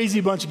a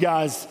crazy bunch of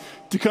guys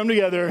to come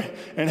together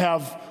and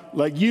have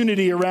like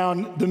unity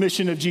around the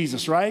mission of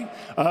Jesus, right?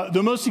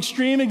 The most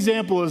extreme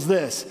example is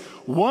this.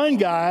 One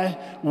guy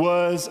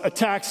was a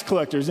tax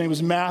collector. His name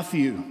was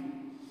Matthew.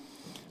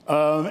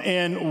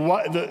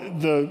 The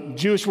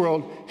Jewish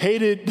world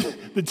hated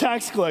the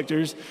tax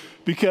collectors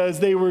because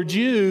they were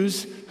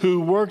Jews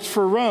who worked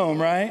for Rome,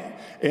 right?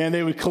 And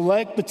they would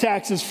collect the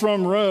taxes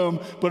from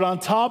Rome, but on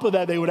top of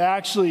that, they would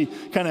actually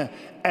kind of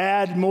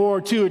add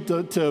more to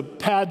it to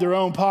pad their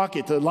own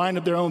pocket, to line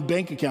up their own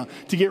bank account,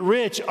 to get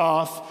rich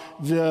off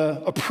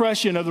the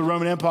oppression of the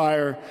Roman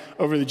Empire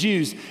over the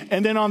Jews.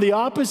 And then on the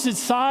opposite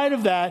side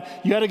of that,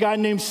 you had a guy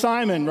named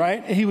Simon,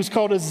 right? And he was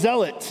called a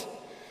zealot.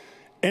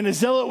 And a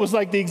zealot was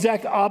like the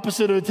exact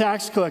opposite of a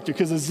tax collector,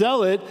 because a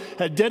zealot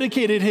had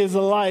dedicated his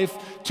life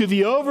to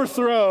the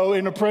overthrow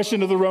and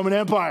oppression of the Roman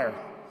Empire.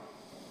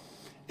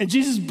 And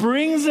Jesus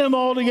brings them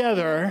all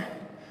together,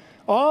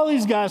 all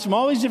these guys from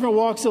all these different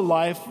walks of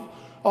life,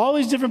 all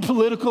these different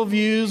political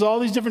views, all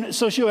these different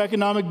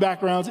socioeconomic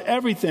backgrounds,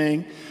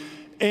 everything.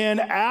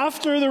 And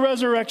after the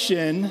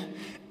resurrection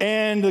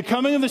and the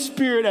coming of the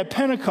Spirit at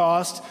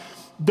Pentecost,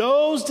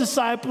 those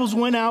disciples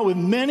went out with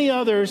many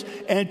others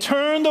and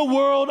turned the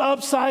world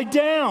upside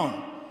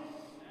down.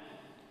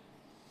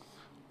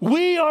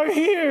 We are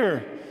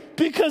here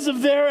because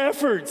of their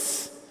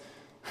efforts.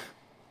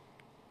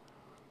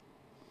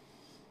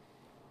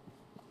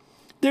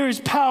 There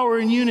is power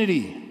in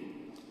unity.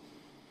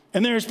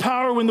 And there is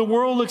power when the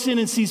world looks in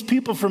and sees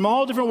people from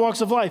all different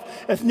walks of life,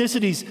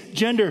 ethnicities,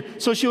 gender,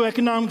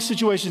 socioeconomic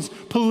situations,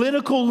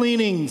 political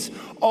leanings,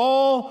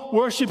 all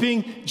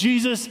worshiping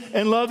Jesus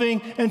and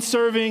loving and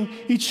serving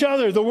each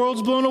other. The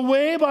world's blown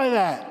away by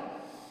that.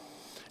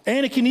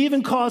 And it can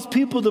even cause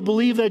people to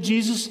believe that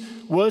Jesus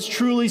was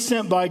truly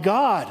sent by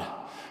God.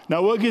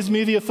 Now, what gives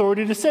me the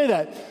authority to say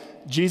that?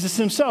 Jesus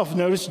himself.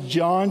 Notice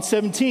John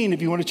 17.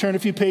 If you want to turn a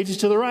few pages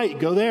to the right,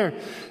 go there.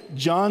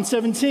 John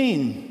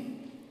 17.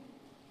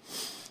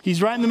 He's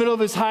right in the middle of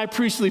his high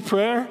priestly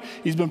prayer.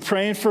 He's been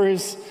praying for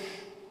his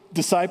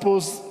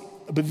disciples,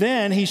 but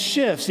then he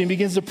shifts. He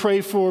begins to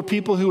pray for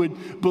people who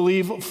would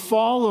believe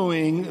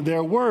following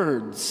their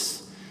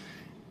words.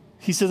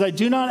 He says, I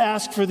do not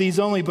ask for these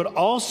only, but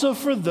also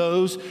for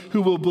those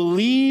who will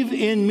believe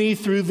in me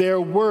through their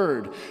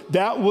word.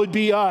 That would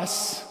be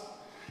us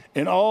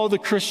and all the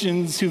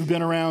Christians who've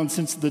been around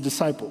since the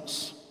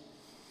disciples.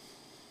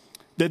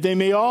 That they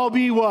may all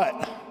be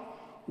what?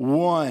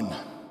 One.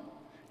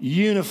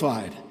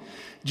 Unified.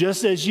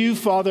 Just as you,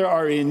 Father,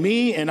 are in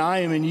me and I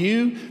am in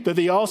you, that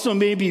they also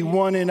may be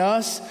one in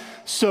us,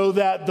 so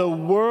that the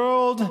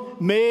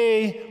world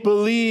may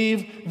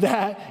believe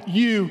that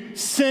you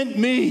sent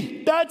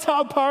me. That's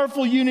how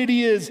powerful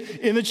unity is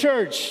in the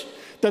church.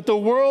 That the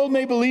world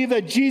may believe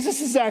that Jesus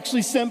is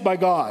actually sent by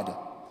God.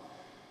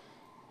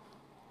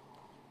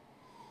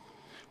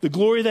 The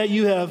glory that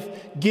you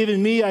have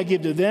given me, I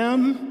give to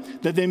them,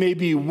 that they may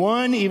be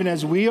one, even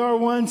as we are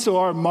one. So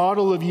our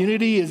model of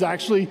unity is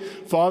actually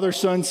Father,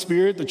 Son,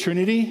 Spirit, the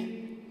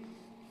Trinity.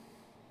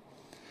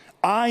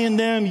 I and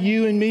them,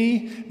 you and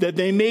me, that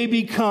they may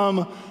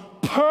become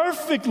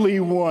perfectly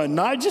one.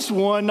 Not just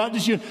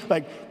you,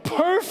 like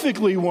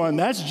perfectly one.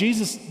 That's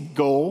Jesus'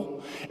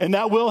 goal. And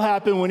that will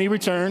happen when he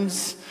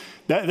returns.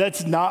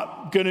 That's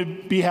not going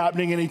to be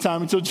happening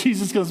anytime until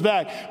Jesus comes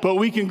back. But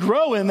we can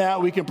grow in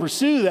that. We can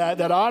pursue that.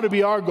 That ought to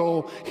be our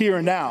goal here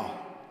and now.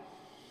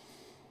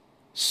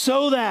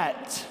 So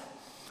that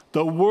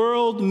the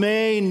world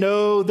may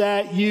know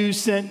that you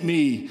sent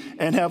me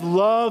and have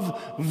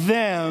loved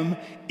them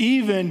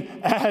even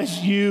as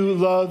you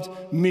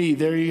loved me.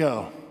 There you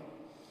go.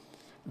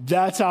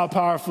 That's how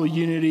powerful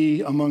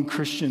unity among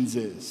Christians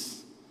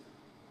is.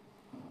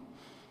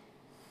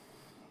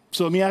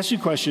 So let me ask you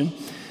a question.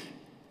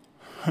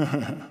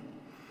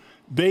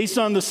 Based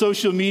on the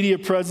social media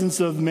presence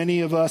of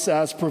many of us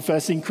as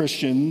professing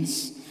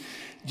Christians,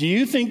 do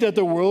you think that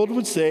the world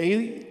would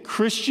say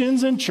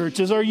Christians and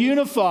churches are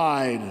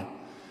unified?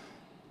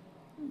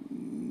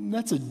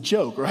 That's a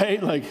joke,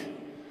 right? Like,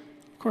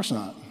 of course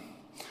not.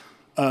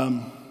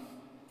 I'm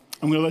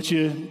going to let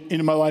you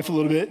into my life a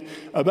little bit.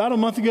 About a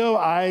month ago,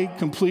 I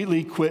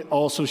completely quit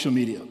all social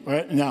media,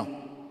 right? Now,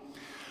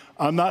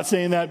 I'm not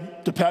saying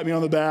that to pat me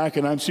on the back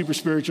and I'm super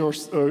spiritual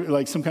or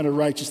like some kind of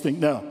righteous thing.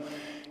 No.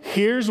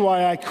 Here's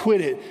why I quit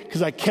it,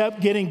 because I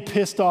kept getting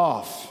pissed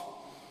off.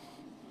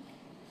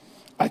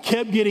 I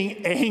kept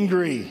getting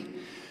angry.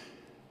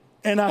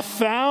 And I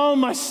found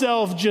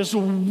myself just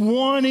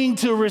wanting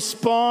to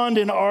respond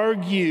and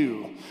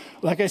argue.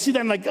 Like I see that,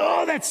 I'm like,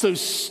 oh, that's so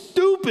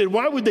stupid.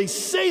 Why would they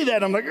say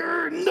that? I'm like,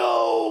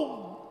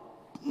 no.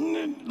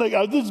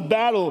 Like this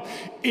battle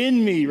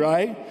in me,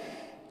 right?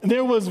 And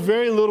there was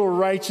very little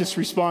righteous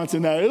response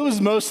in that. It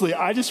was mostly,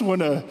 I just want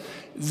to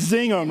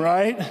zing them,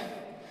 right?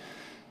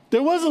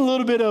 There was a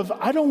little bit of,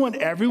 I don't want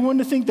everyone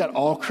to think that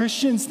all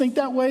Christians think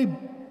that way.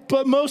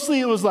 But mostly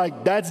it was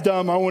like, that's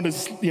dumb. I want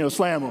to,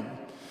 slam them.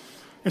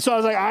 And so I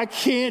was like, I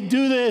can't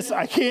do this.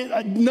 I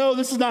can't. No,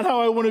 this is not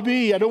how I want to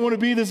be. I don't want to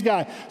be this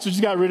guy. So I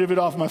just got rid of it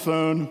off my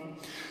phone.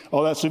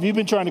 All that. So if you've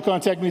been trying to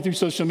contact me through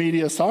social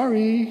media,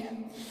 sorry.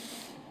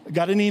 I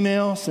got an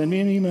email. Send me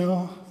an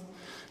email.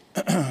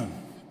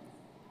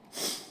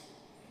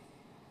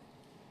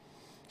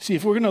 See,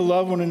 if we're going to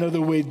love one another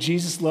the way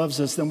Jesus loves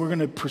us, then we're going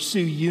to pursue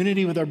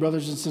unity with our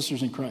brothers and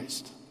sisters in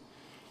Christ.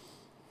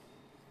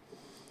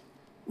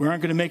 We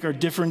aren't going to make our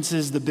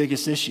differences the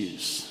biggest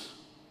issues.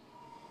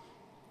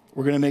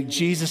 We're going to make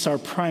Jesus our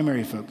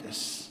primary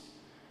focus,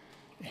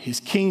 his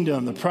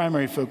kingdom the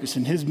primary focus,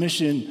 and his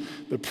mission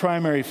the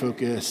primary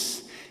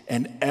focus,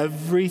 and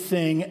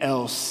everything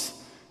else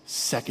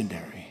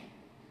secondary.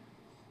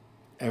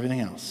 Everything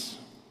else.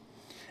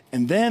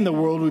 And then the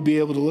world would be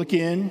able to look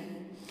in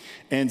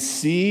and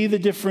see the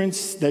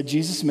difference that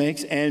Jesus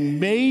makes and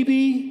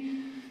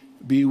maybe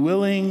be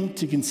willing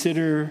to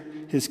consider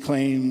his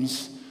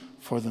claims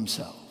for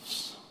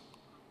themselves.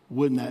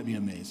 Wouldn't that be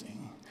amazing?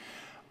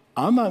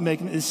 I'm not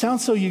making it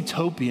sounds so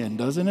utopian,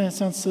 doesn't it? It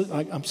sounds so,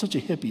 like I'm such a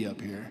hippie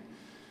up here.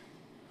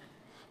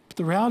 But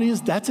the reality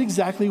is that's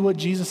exactly what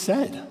Jesus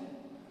said.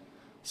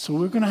 So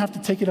we're going to have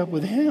to take it up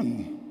with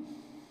him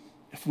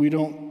if we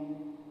don't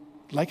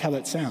like how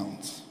that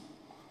sounds.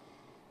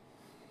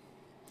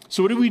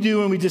 So what do we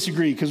do when we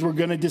disagree? Because we're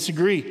going to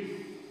disagree,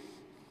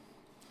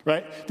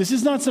 right? This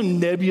is not some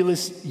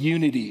nebulous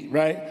unity,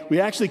 right?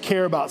 We actually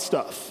care about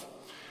stuff.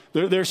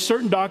 There are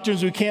certain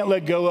doctrines we can't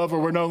let go of or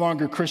we're no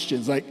longer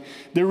Christians. Like,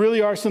 there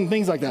really are some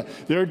things like that.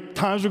 There are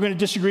times we're going to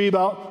disagree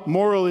about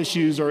moral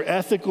issues or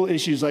ethical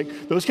issues,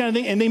 like those kind of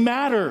things, and they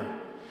matter.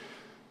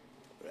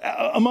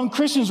 Among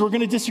Christians, we're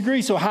going to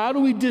disagree. So how do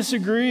we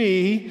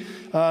disagree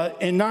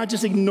and not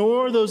just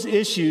ignore those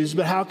issues,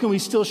 but how can we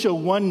still show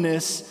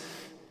oneness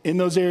in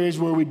those areas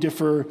where we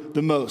differ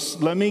the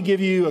most? Let me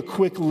give you a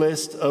quick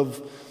list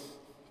of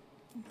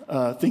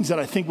things that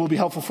I think will be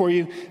helpful for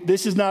you.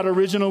 This is not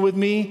original with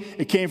me.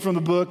 It came from the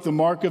book, The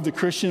Mark of the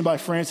Christian by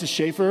Francis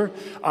Schaeffer.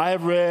 I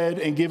have read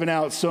and given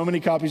out so many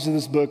copies of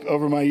this book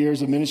over my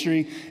years of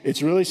ministry.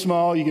 It's really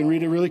small. You can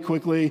read it really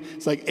quickly.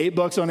 It's like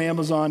 $8 on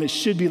Amazon. It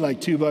should be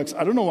like $2.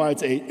 I don't know why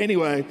it's $8.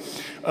 Anyway,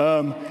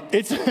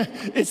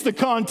 it's the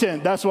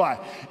content. That's why.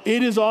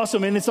 It is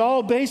awesome. And it's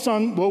all based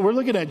on what we're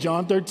looking at,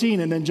 John 13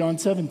 and then John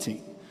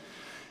 17.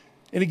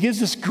 And it gives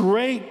this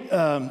great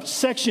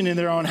section in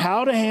there on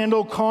how to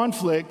handle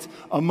conflict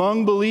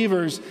among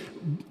believers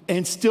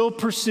and still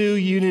pursue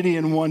unity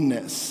and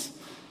oneness.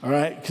 All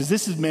right? Because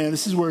this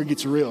is where it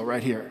gets real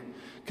right here.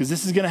 Because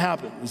this is going to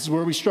happen. This is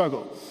where we struggle.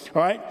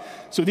 All right?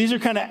 So these are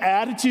kind of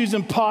attitudes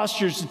and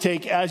postures to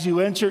take as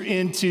you enter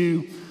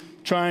into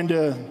trying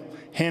to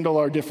handle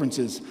our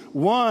differences.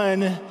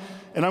 One,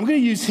 and I'm going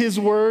to use his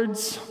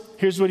words.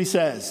 Here's what he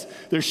says.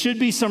 There should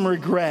be some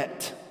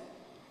regret.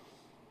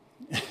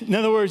 In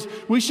other words,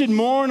 we should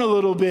mourn a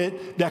little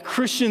bit that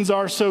Christians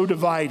are so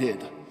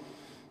divided.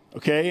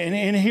 Okay?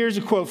 And here's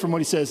a quote from what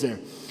he says there.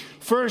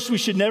 First, we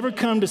should never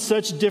come to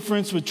such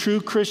difference with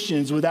true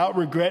Christians without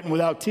regret and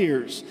without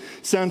tears.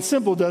 Sounds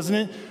simple, doesn't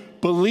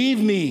it? Believe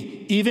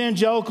me,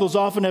 evangelicals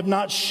often have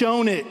not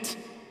shown it.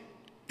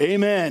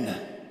 Amen.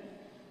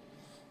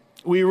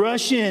 We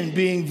rush in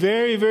being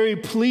very, very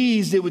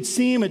pleased, it would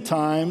seem at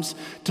times,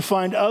 to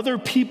find other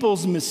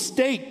people's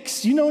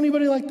mistakes. You know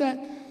anybody like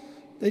that?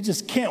 They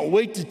just can't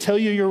wait to tell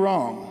you you're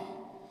wrong.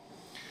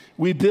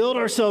 We build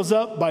ourselves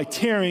up by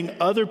tearing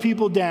other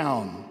people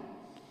down.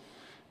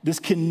 This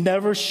can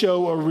never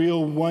show a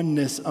real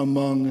oneness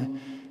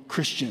among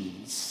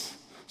Christians.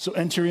 So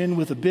enter in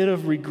with a bit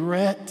of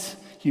regret,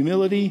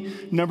 humility.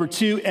 Number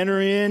 2,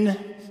 enter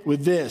in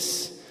with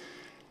this.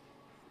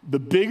 The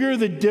bigger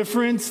the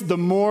difference, the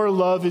more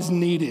love is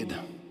needed.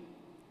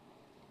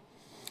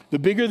 The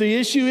bigger the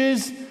issue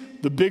is,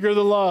 the bigger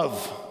the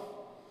love.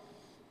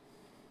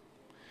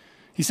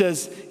 He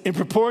says, in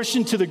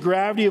proportion to the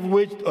gravity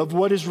of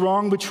what is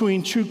wrong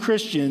between true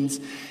Christians,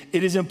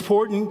 it is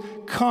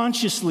important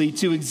consciously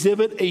to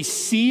exhibit a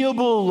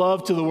seeable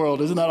love to the world.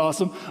 Isn't that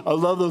awesome? I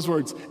love those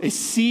words. A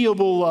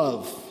seeable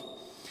love.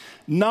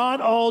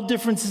 Not all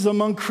differences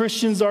among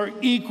Christians are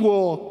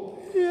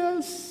equal.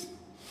 Yes.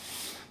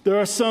 There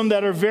are some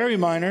that are very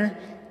minor.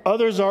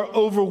 Others are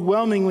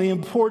overwhelmingly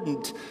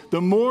important.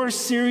 The more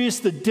serious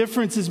the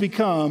differences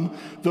become,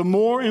 the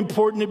more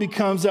important it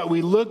becomes that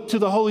we look to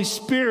the Holy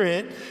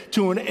Spirit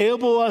to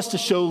enable us to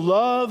show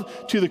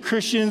love to the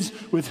Christians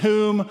with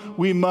whom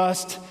we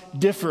must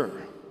differ.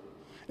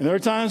 And there are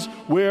times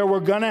where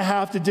we're going to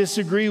have to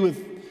disagree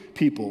with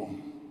people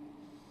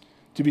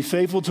to be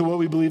faithful to what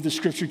we believe the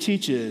Scripture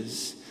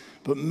teaches.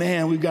 But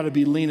man, we've got to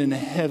be leaning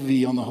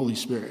heavy on the Holy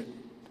Spirit.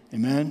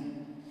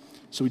 Amen?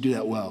 So we do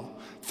that well.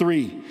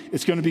 3,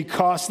 it's going to be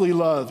costly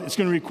love. It's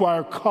going to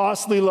require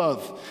costly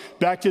love.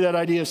 Back to that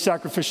idea of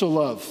sacrificial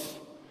love.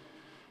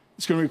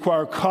 It's going to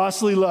require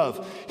costly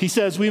love. He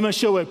says we must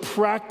show a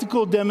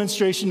practical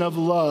demonstration of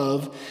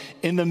love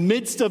in the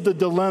midst of the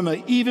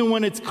dilemma, even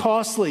when it's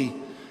costly.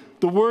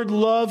 The word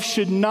love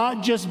should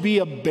not just be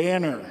a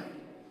banner.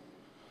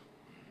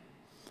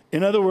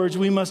 In other words,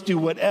 we must do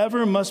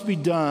whatever must be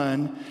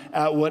done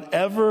at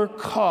whatever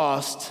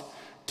cost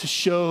to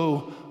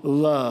show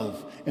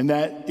love. And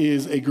that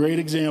is a great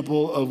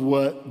example of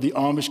what the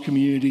Amish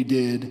community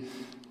did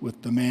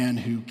with the man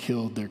who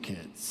killed their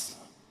kids.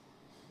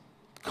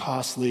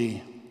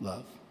 Costly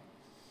love.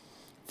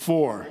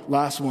 4,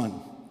 last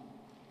one.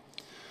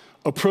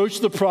 Approach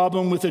the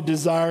problem with a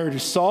desire to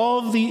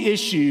solve the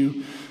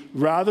issue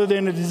rather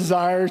than a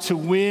desire to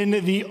win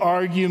the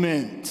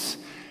argument.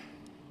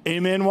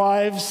 Amen,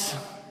 wives?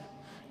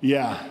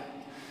 Yeah.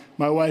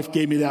 My wife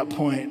gave me that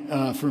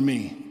point for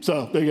me.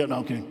 So there you go. No,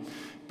 I'm kidding.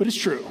 But it's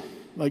true.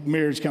 Like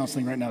marriage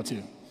counseling right now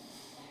too.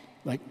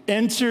 Like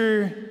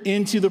enter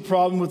into the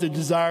problem with a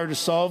desire to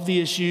solve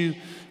the issue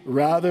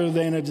rather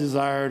than a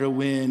desire to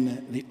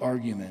win the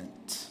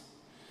argument.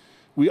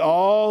 We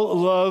all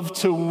love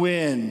to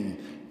win.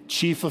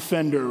 Chief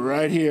offender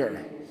right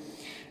here.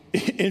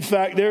 In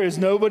fact, there is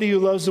nobody who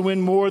loves to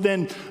win more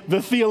than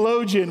the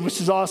theologian,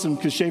 which is awesome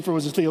because Schaeffer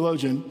was a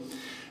theologian.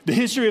 The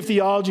history of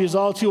theology is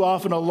all too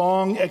often a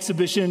long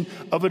exhibition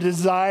of a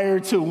desire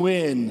to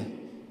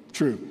win.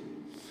 True.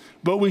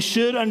 But we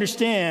should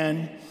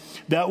understand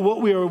that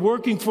what we are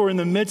working for in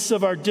the midst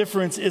of our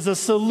difference is a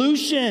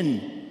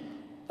solution.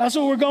 That's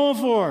what we're going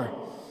for.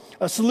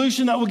 A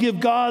solution that will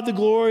give God the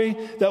glory,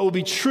 that will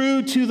be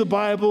true to the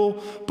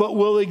Bible, but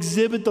will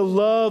exhibit the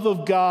love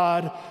of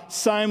God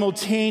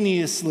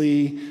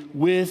simultaneously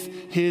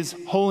with His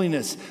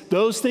holiness.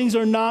 Those things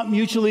are not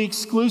mutually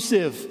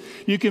exclusive.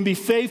 You can be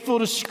faithful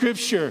to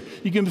Scripture.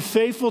 You can be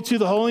faithful to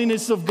the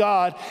holiness of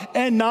God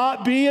and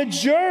not be a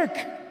jerk.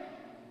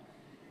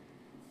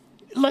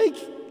 Like,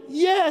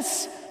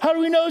 yes. How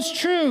do we know it's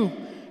true?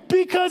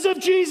 Because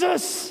of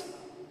Jesus.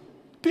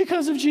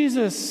 Because of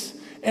Jesus.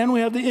 And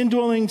we have the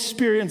indwelling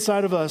Spirit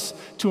inside of us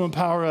to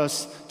empower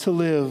us to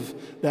live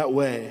that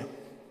way.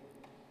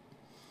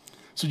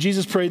 So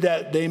Jesus prayed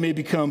that they may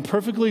become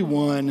perfectly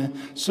one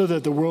so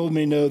that the world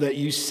may know that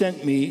you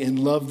sent me and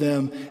loved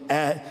them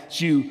as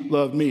you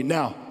loved me.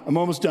 Now, I'm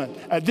almost done.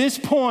 At this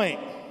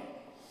point,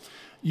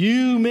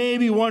 you may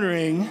be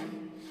wondering,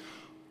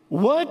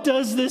 what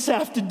does this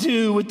have to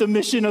do with the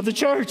mission of the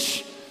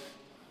church?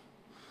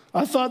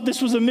 I thought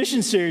this was a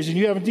mission series, and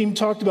you haven't even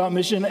talked about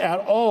mission at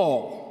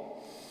all.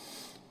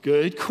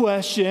 Good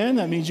question.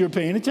 That means you're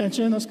paying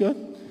attention. That's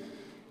good.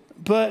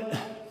 But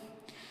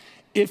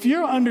if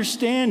your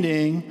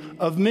understanding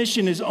of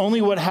mission is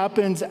only what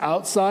happens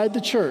outside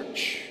the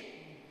church,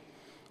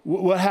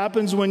 what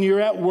happens when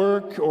you're at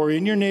work or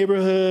in your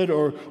neighborhood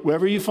or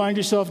wherever you find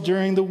yourself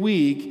during the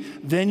week,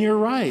 then you're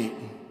right.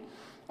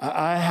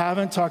 I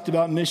haven't talked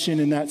about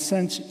mission in that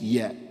sense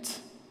yet.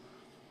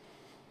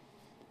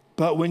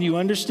 But when you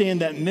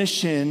understand that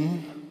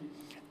mission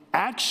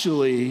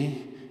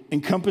actually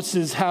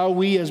encompasses how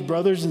we as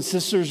brothers and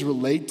sisters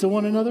relate to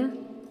one another,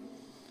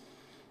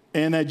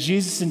 and that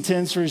Jesus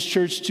intends for His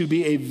church to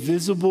be a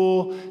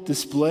visible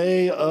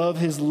display of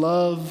His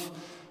love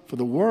for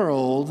the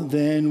world,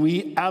 then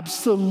we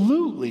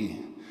absolutely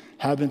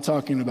have been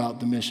talking about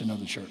the mission of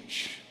the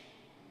church.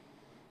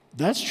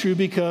 That's true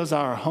because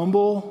our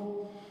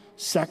humble,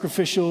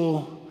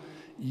 sacrificial,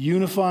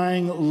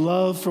 unifying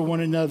love for one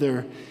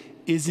another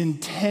is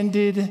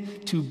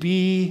intended to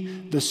be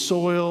the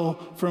soil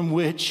from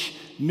which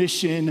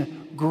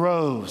mission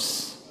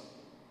grows.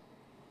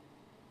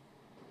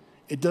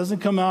 It doesn't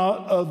come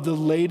out of the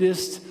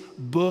latest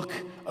book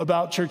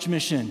about church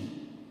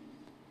mission.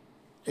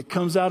 It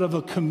comes out of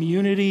a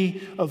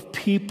community of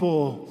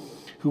people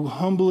who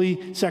humbly,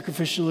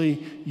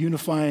 sacrificially,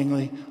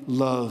 unifyingly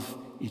love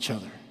each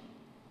other.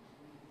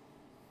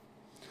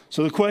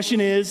 So the question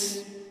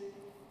is,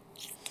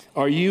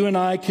 are you and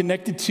I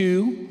connected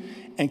to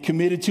and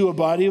committed to a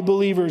body of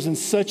believers in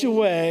such a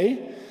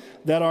way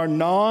that our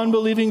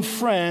non-believing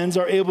friends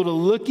are able to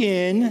look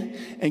in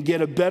and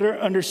get a better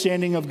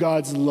understanding of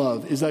God's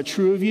love? Is that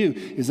true of you?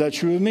 Is that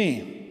true of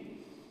me?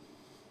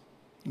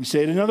 Let me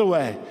say it another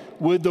way.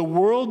 Would the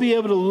world be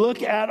able to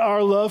look at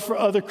our love for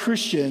other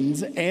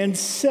Christians and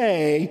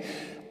say,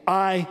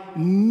 I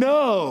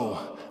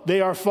know they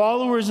are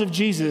followers of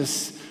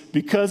Jesus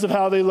because of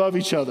how they love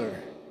each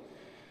other?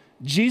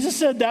 Jesus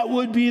said that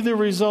would be the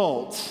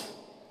result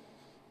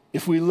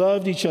if we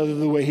loved each other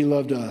the way he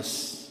loved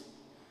us.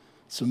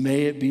 So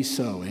may it be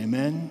so.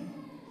 Amen?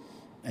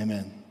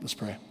 Amen. Let's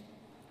pray.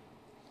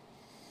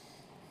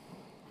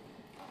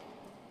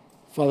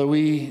 Father,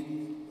 we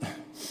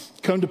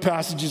come to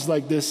passages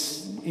like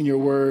this in your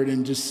word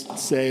and just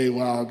say,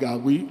 wow,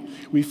 God,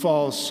 we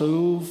fall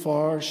so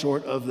far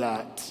short of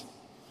that.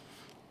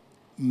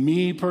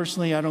 Me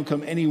personally, I don't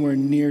come anywhere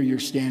near your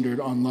standard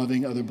on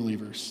loving other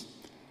believers.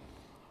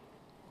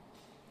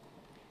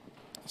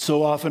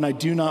 So often I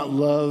do not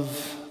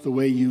love the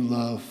way you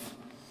love.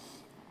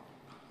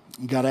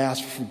 God, I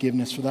ask for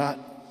forgiveness for that.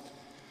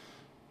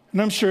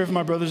 And I'm sure if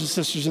my brothers and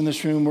sisters in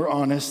this room were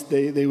honest,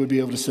 they would be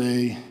able to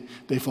say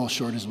they fall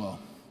short as well.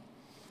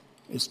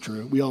 It's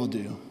true. We all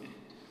do.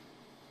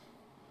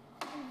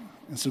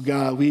 And so,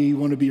 God, we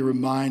want to be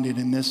reminded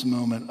in this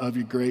moment of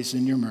your grace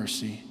and your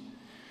mercy.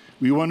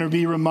 We want to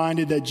be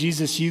reminded that,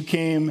 Jesus, you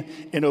came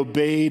and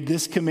obeyed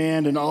this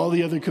command and all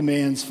the other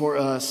commands for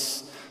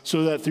us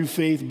so that through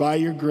faith, by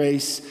your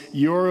grace,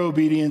 your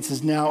obedience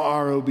is now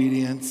our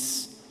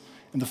obedience.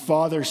 And the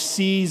Father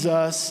sees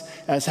us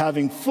as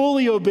having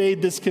fully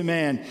obeyed this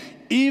command,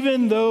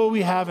 even though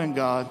we haven't,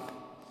 God.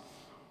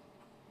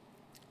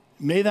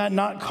 May that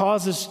not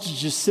cause us to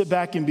just sit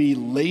back and be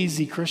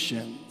lazy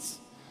Christians,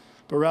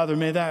 but rather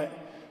may that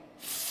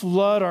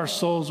flood our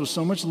souls with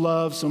so much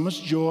love, so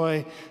much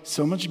joy,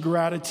 so much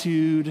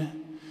gratitude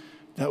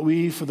that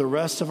we, for the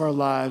rest of our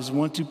lives,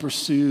 want to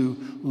pursue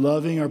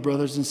loving our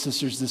brothers and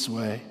sisters this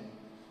way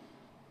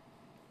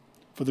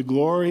for the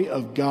glory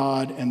of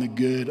God and the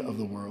good of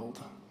the world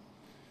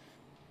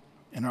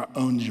and our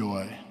own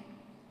joy.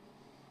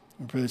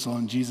 We pray this all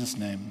in Jesus'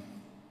 name.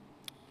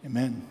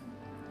 Amen.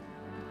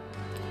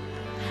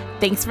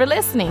 Thanks for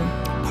listening.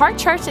 Park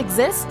Church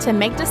exists to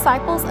make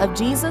disciples of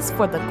Jesus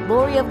for the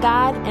glory of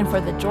God and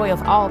for the joy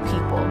of all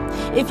people.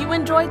 If you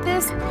enjoyed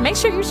this, make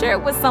sure you share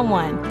it with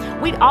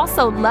someone. We'd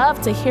also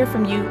love to hear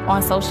from you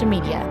on social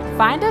media.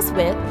 Find us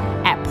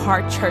at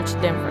Park Church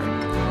Denver.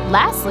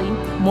 Lastly,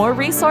 more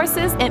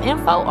resources and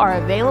info are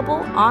available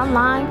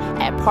online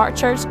at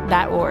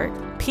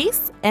parkchurch.org.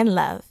 Peace and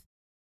love.